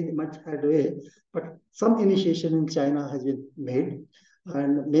not made much headway, but some initiation in China has been made,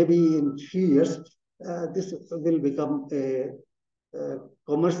 and maybe in few years this will become a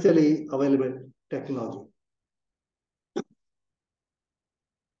commercially available technology.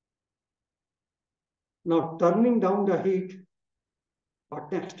 Now, turning down the heat,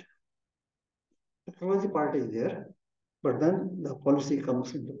 what next? Technology part is there, but then the policy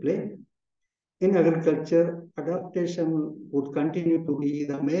comes into play. In agriculture, adaptation would continue to be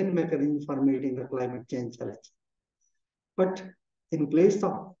the main mechanism for meeting the climate change challenge. But in place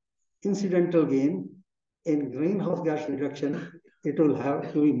of incidental gain in greenhouse gas reduction, it will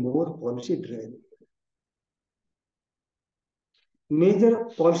have to be more policy driven. Major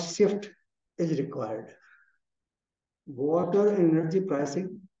policy shift is required. Water and energy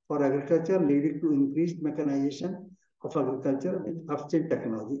pricing for agriculture leading to increased mechanization of agriculture with efficient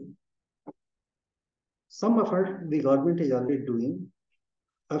technology. Some effort the government is already doing.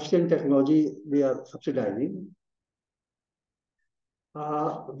 Efficient technology we are subsidizing.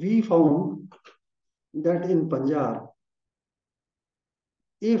 We found that in Punjab,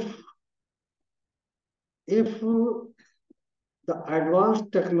 if the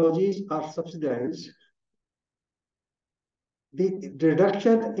advanced technologies are subsidized, the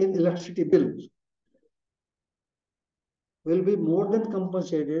reduction in electricity bill will be more than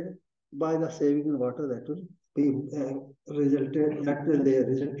compensated by the saving in water that will be the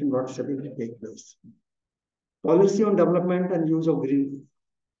resulting water saving will take place. Policy on development and use of green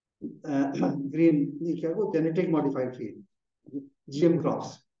genetic modified feed, GM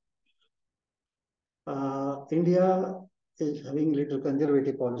crops. India is having little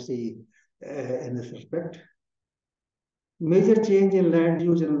conservative policy in this respect. Major change in land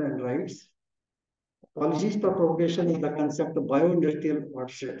use and land rights. Policies for propagation of the concept of bio-industrial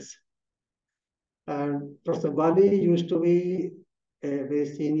watersheds. And Professor Bali used to be a very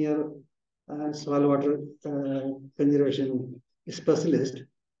senior soil water conservation specialist,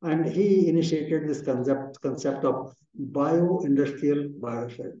 and he initiated this concept of bio-industrial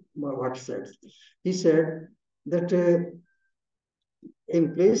watersheds. He said that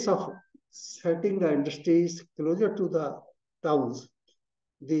in place of setting the industries closer to the towns,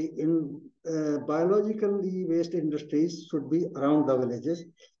 the biologically waste industries should be around the villages,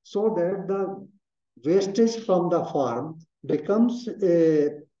 so that the wastage from the farm becomes a,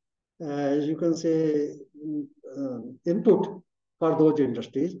 you can say, input for those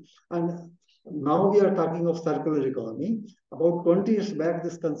industries. And now we are talking of circular economy. About 20 years back,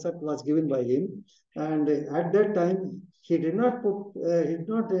 this concept was given by him, and at that time he did not talk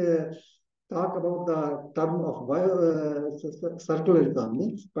about the term of circular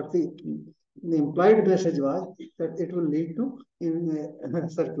economy, but the implied message was that it will lead to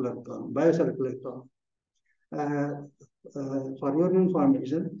circular economy, biocircular economy. For your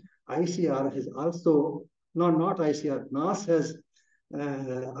information, ICR has also, not ICR, NAS has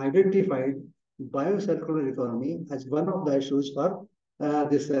identified biocircular economy as one of the issues for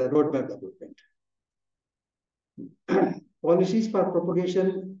this roadmap development. Policies for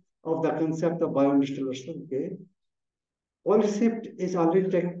propagation of the concept of bio-industrial. Okay. Policy shift is already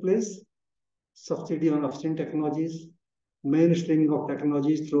taking place. Subsidy on upstream technologies, mainstreaming of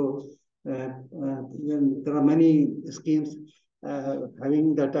technologies through, there are many schemes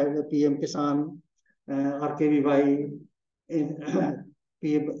having the type of PM Kisan, RKVY,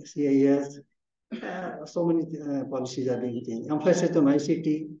 PM CIS, so many policies are being changed. Emphasis on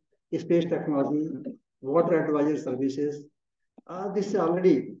ICT, space technology, water advisory services. This is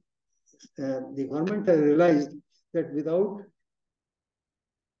already, the government has realized that without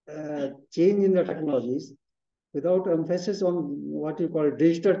change in the technologies, without emphasis on what you call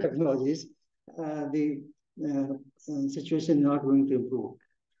digital technologies, the situation is not going to improve.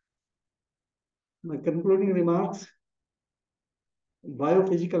 My concluding remarks: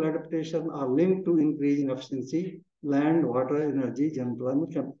 biophysical adaptation are linked to increase in efficiency, land, water, energy,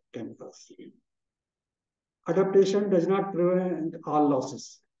 employment, chemicals. Adaptation does not prevent all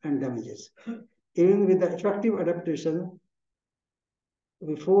losses and damages. Even with the effective adaptation,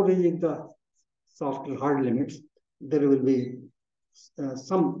 before reaching the soft and hard limits, there will be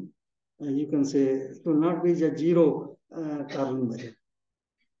some, you can say, it will not be a zero carbon budget.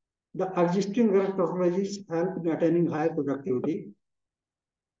 The existing technologies help in attaining high productivity.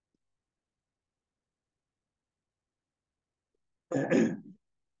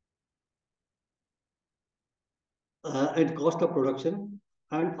 At cost of production,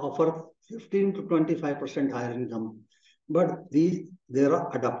 and offer 15 to 25% higher income. But there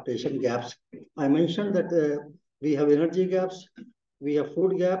are adaptation gaps. I mentioned that we have energy gaps, we have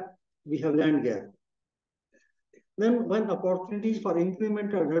food gap, we have land gap. Then when opportunities for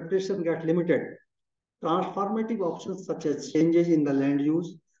incremental adaptation get limited, transformative options such as changes in the land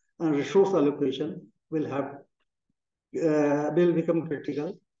use and resource allocation will become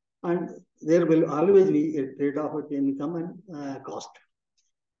critical, and there will always be a trade-off between income and cost.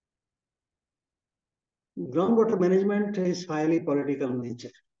 Groundwater management is highly political in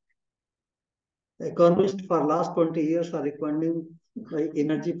nature. Economists for last 20 years are recommending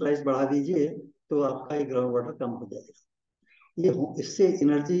energy price बढ़ा दीजिए तो आपका ground water कम हो जाएगा. ये इससे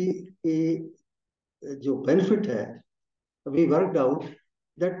energy की जो बेनिफिट है, we worked out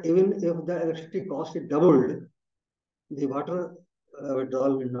that even if the electricity cost is doubled, the water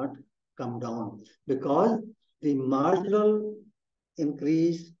withdrawal will not come down, because the marginal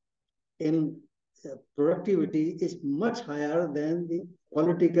increase in productivity is much higher than the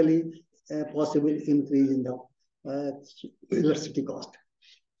politically possible increase in the electricity cost.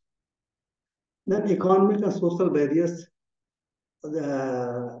 Then economic and social barriers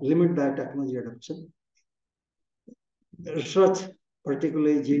limit the technology adoption. Research,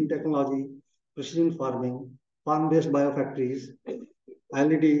 particularly gene technology, precision farming, farm-based biofactories,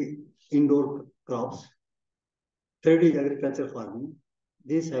 LED indoor crops, 3D agriculture farming,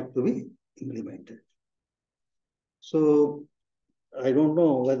 these have to be implemented. So I don't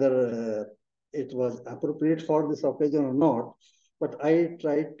know whether it was appropriate for this occasion or not, but I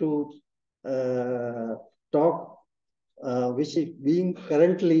tried to talk which is being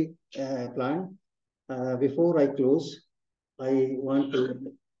currently planned. Before I close, I want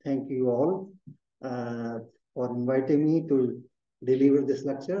to thank you all for inviting me to deliver this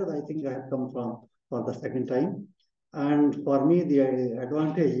lecture. I think I have come for the second time. And for me, the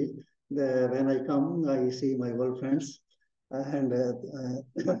advantage is when I come, I see my old friends and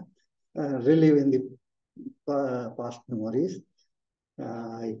relive in the past memories.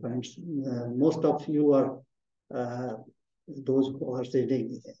 I find most of you are those who are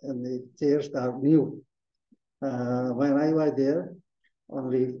sitting in the chairs are new. When I was there,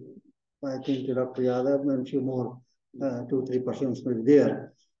 only I think Dr. Yadav and a few more, 2-3 persons were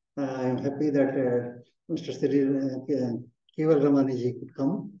there. I am happy that Mr. Keval Ramani could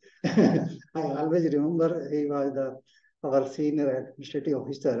come. I always remember he was our senior administrative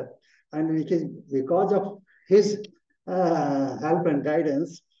officer, and it is because of his help and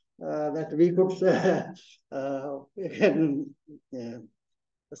guidance that we could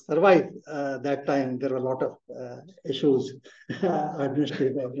survive that time. There were a lot of issues,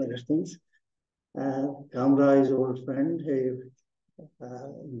 administrative things. Kamra is old friend,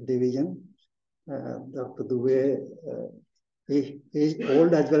 division. Dr. Dubey, he is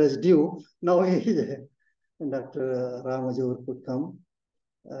old as well as due. Now Dr. Ramajur could come,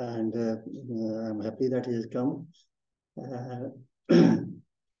 and I'm happy that he has come.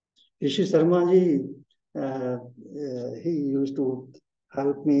 Rishi Sharma ji, he used to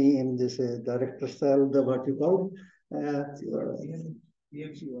help me in this director cell, the what you call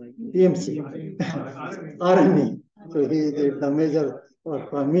PMC, RME. So he did the major work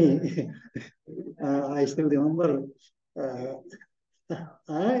for me. I still remember.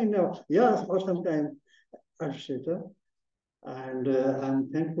 I know, yes, for some time, administrator. And I'm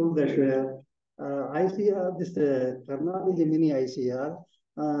thankful that ICR, this Karnal is a mini ICR,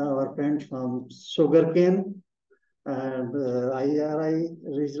 our friends from sugarcane and IRI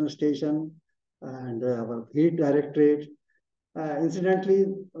regional station and our heat directorate. Incidentally,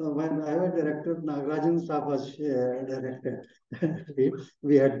 when I was director, Nagarajan Saab was director.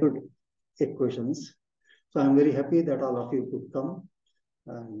 we had good equations. So I'm very happy that all of you could come.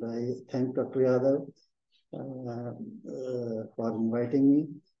 And I thank Dr. Yadav for inviting me.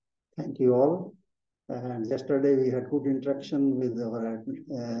 Thank you all. And yesterday we had good interaction with our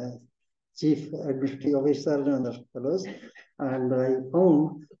Chief Administrative Officer and the fellows, and I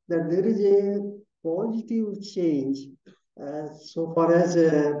found that there is a positive change so far as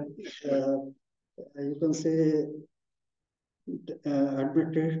you can say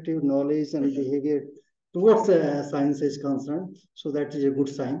administrative knowledge and behavior towards science is concerned. So that is a good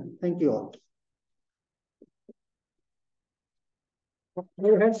sign. Thank you all.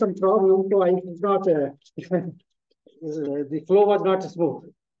 I had some problem, so I was not, the flow was not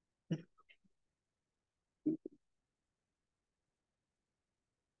smooth.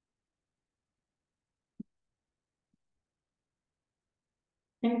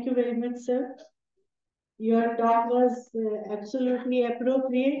 Thank you very much, sir. Your talk was absolutely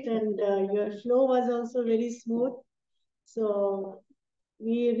appropriate, and your flow was also very smooth. So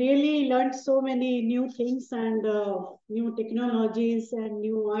we really learned so many new things and new technologies and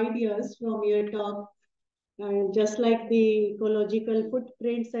new ideas from your talk. And just like the ecological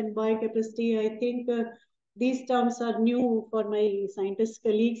footprints and biocapacity, I think these terms are new for my scientist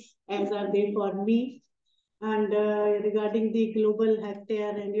colleagues, as are they for me. And regarding the global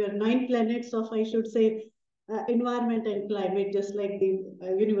hectare and your 9 planets of, I should say, environment and climate, just like the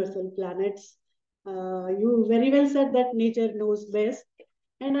universal planets. You very well said that nature knows best.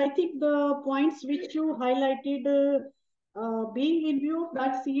 And I think the points which you highlighted, being in view of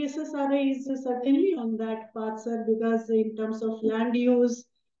that, CSSRI is certainly on that path, sir, because in terms of land use,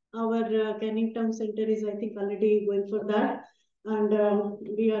 our Cannington Center is, I think, already going for that. And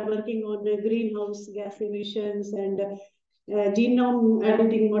we are working on the greenhouse gas emissions and genome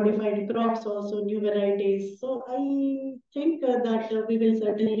editing modified crops, also new varieties. So I think that we will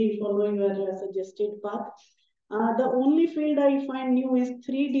certainly follow your suggested path. The only field I find new is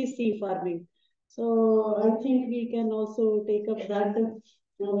 3D sea farming. So I think we can also take up that.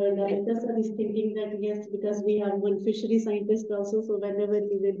 Our director sir is thinking that yes, because we have one fishery scientist also, so whenever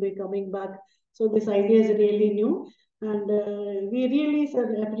he will be coming back. So this idea is really new. And we really,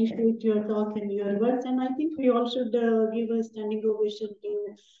 sir, appreciate your talk and your words. And I think we all should give a standing ovation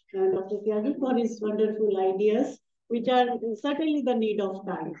to Dr. Tyagi for his wonderful ideas, which are certainly the need of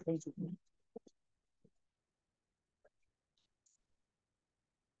time.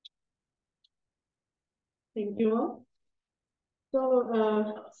 Thank you all. So,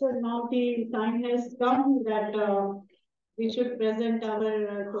 sir, now the time has come that we should present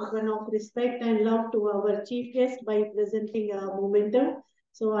our token of respect and love to our chief guest by presenting a memento.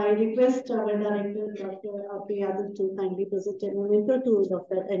 So I request our director, Dr. R.P. Yadav, to kindly present a memento to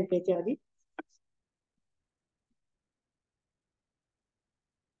Dr. N.K. Tyagi.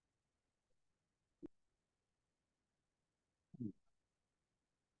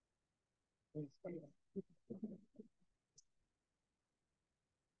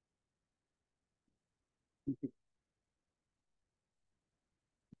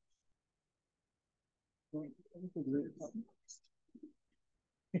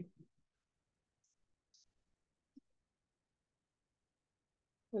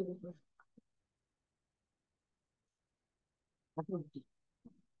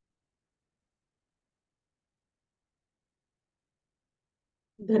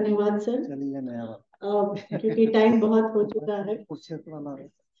 धन्यवाद sir. क्योंकि time बहुत हो चुका है,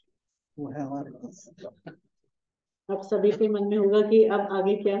 वो है हमारे पास। अब सभी के मन में होगा कि अब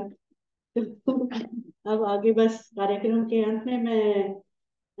आगे क्या। अब आगे बस कार्यक्रम के अंत में मैं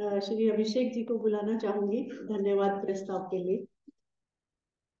श्री अभिषेक जी को बुलाना चाहूंगी। धन्यवाद प्रस्ताव के लिए।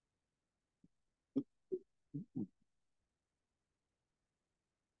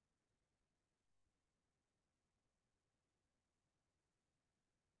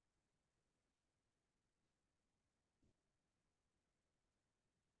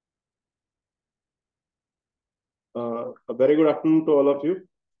 A very good afternoon to all of you.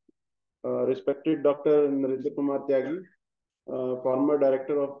 Respected Dr. Narendra Kumar Tyagi, former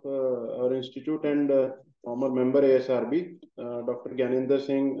director of our institute and former member ASRB, Dr. Gyanendra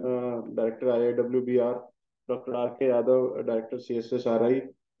Singh, director IIWBR, Dr. R.K. Yadav, director CSSRI,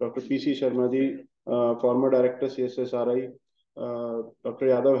 Dr. P.C. Sharma ji, former director CSSRI, Dr.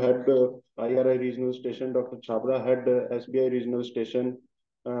 Yadav head IRI regional station, Dr. Chabra head SBI regional station,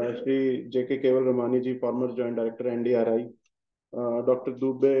 Shri J.K. Keval Ramani ji, former joint director NDRI, Dr.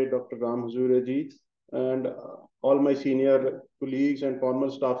 Dubey, Dr. Ram Hazure ji, and all my senior colleagues and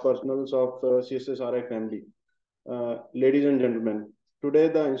former staff personals of CSSRI family. Ladies and gentlemen, today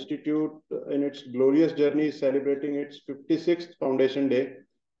the Institute in its glorious journey is celebrating its 56th Foundation Day.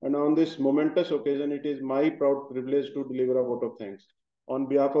 And on this momentous occasion, it is my proud privilege to deliver a vote of thanks. On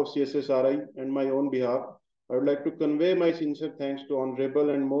behalf of CSSRI and my own behalf, I would like to convey my sincere thanks to Honorable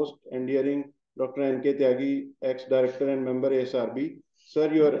and most endearing Dr. N.K. Tyagi, ex-director and member ASRB.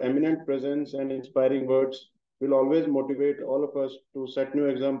 Sir, your eminent presence and inspiring words will always motivate all of us to set new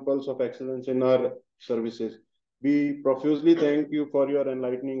examples of excellence in our services. We profusely thank you for your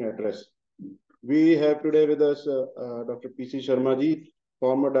enlightening address. We have today with us Dr. P.C. Sharma ji,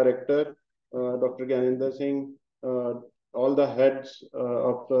 former director, Dr. Gyanendra Singh, all the heads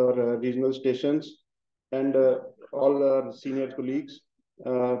of our regional stations, and all our senior colleagues.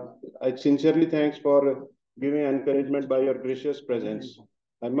 I sincerely thanks for giving encouragement by your gracious presence.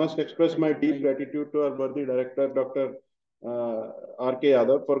 I must express my deep gratitude to our worthy director, Dr. R.K.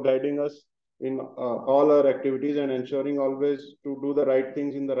 Yadav, for guiding us in all our activities and ensuring always to do the right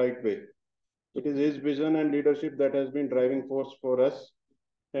things in the right way. It is his vision and leadership that has been driving force for us.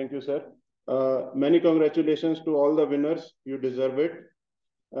 Thank you, sir. Many congratulations to all the winners. You deserve it.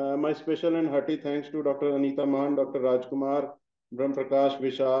 My special and hearty thanks to Dr. Anita Mahan, Dr. Rajkumar, Brahm Prakash,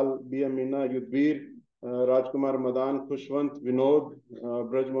 Vishal, B.M. Meena, Yudhvir, Rajkumar Madan, Khushwant, Vinod,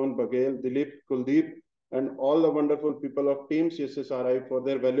 Brajmohan Bagel, Dilip, Kuldeep, and all the wonderful people of Team CSSRI for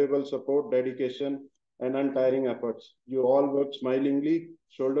their valuable support, dedication, and untiring efforts. You all worked smilingly,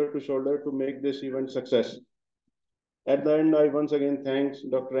 shoulder to shoulder to make this event success. At the end, I once again thanks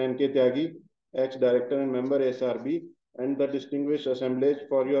Dr. N.K. Tyagi, ex-director and member SRB, and the distinguished assemblage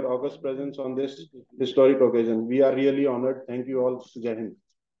for your august presence on this historic occasion. We are really honored. Thank you all. Jai Hind.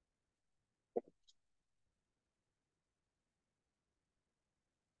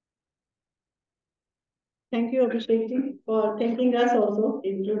 Thank you, Abhishek ji, for thanking us also,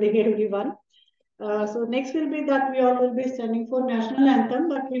 including everyone. So next will be that we all will be standing for national anthem.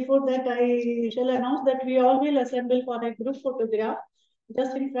 But before that, I shall announce that we all will assemble for a group photograph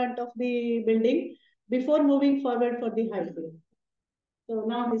just in front of the building before moving forward for the highway. So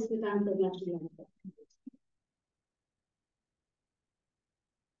now is the time for national anthem.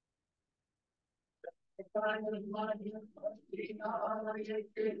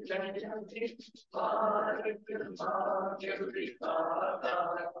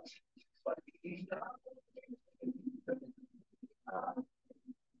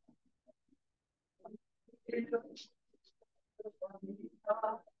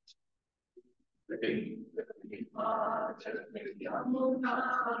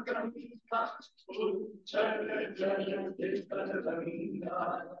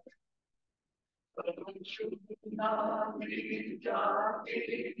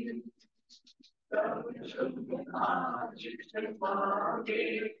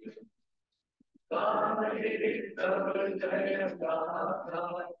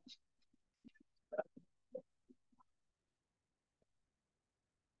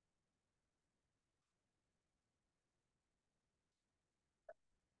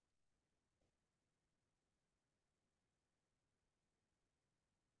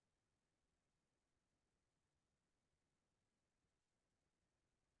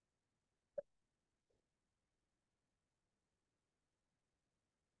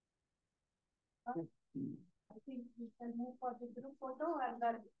 I think we can move for the group photo and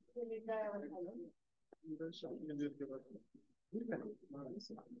then we will enjoy our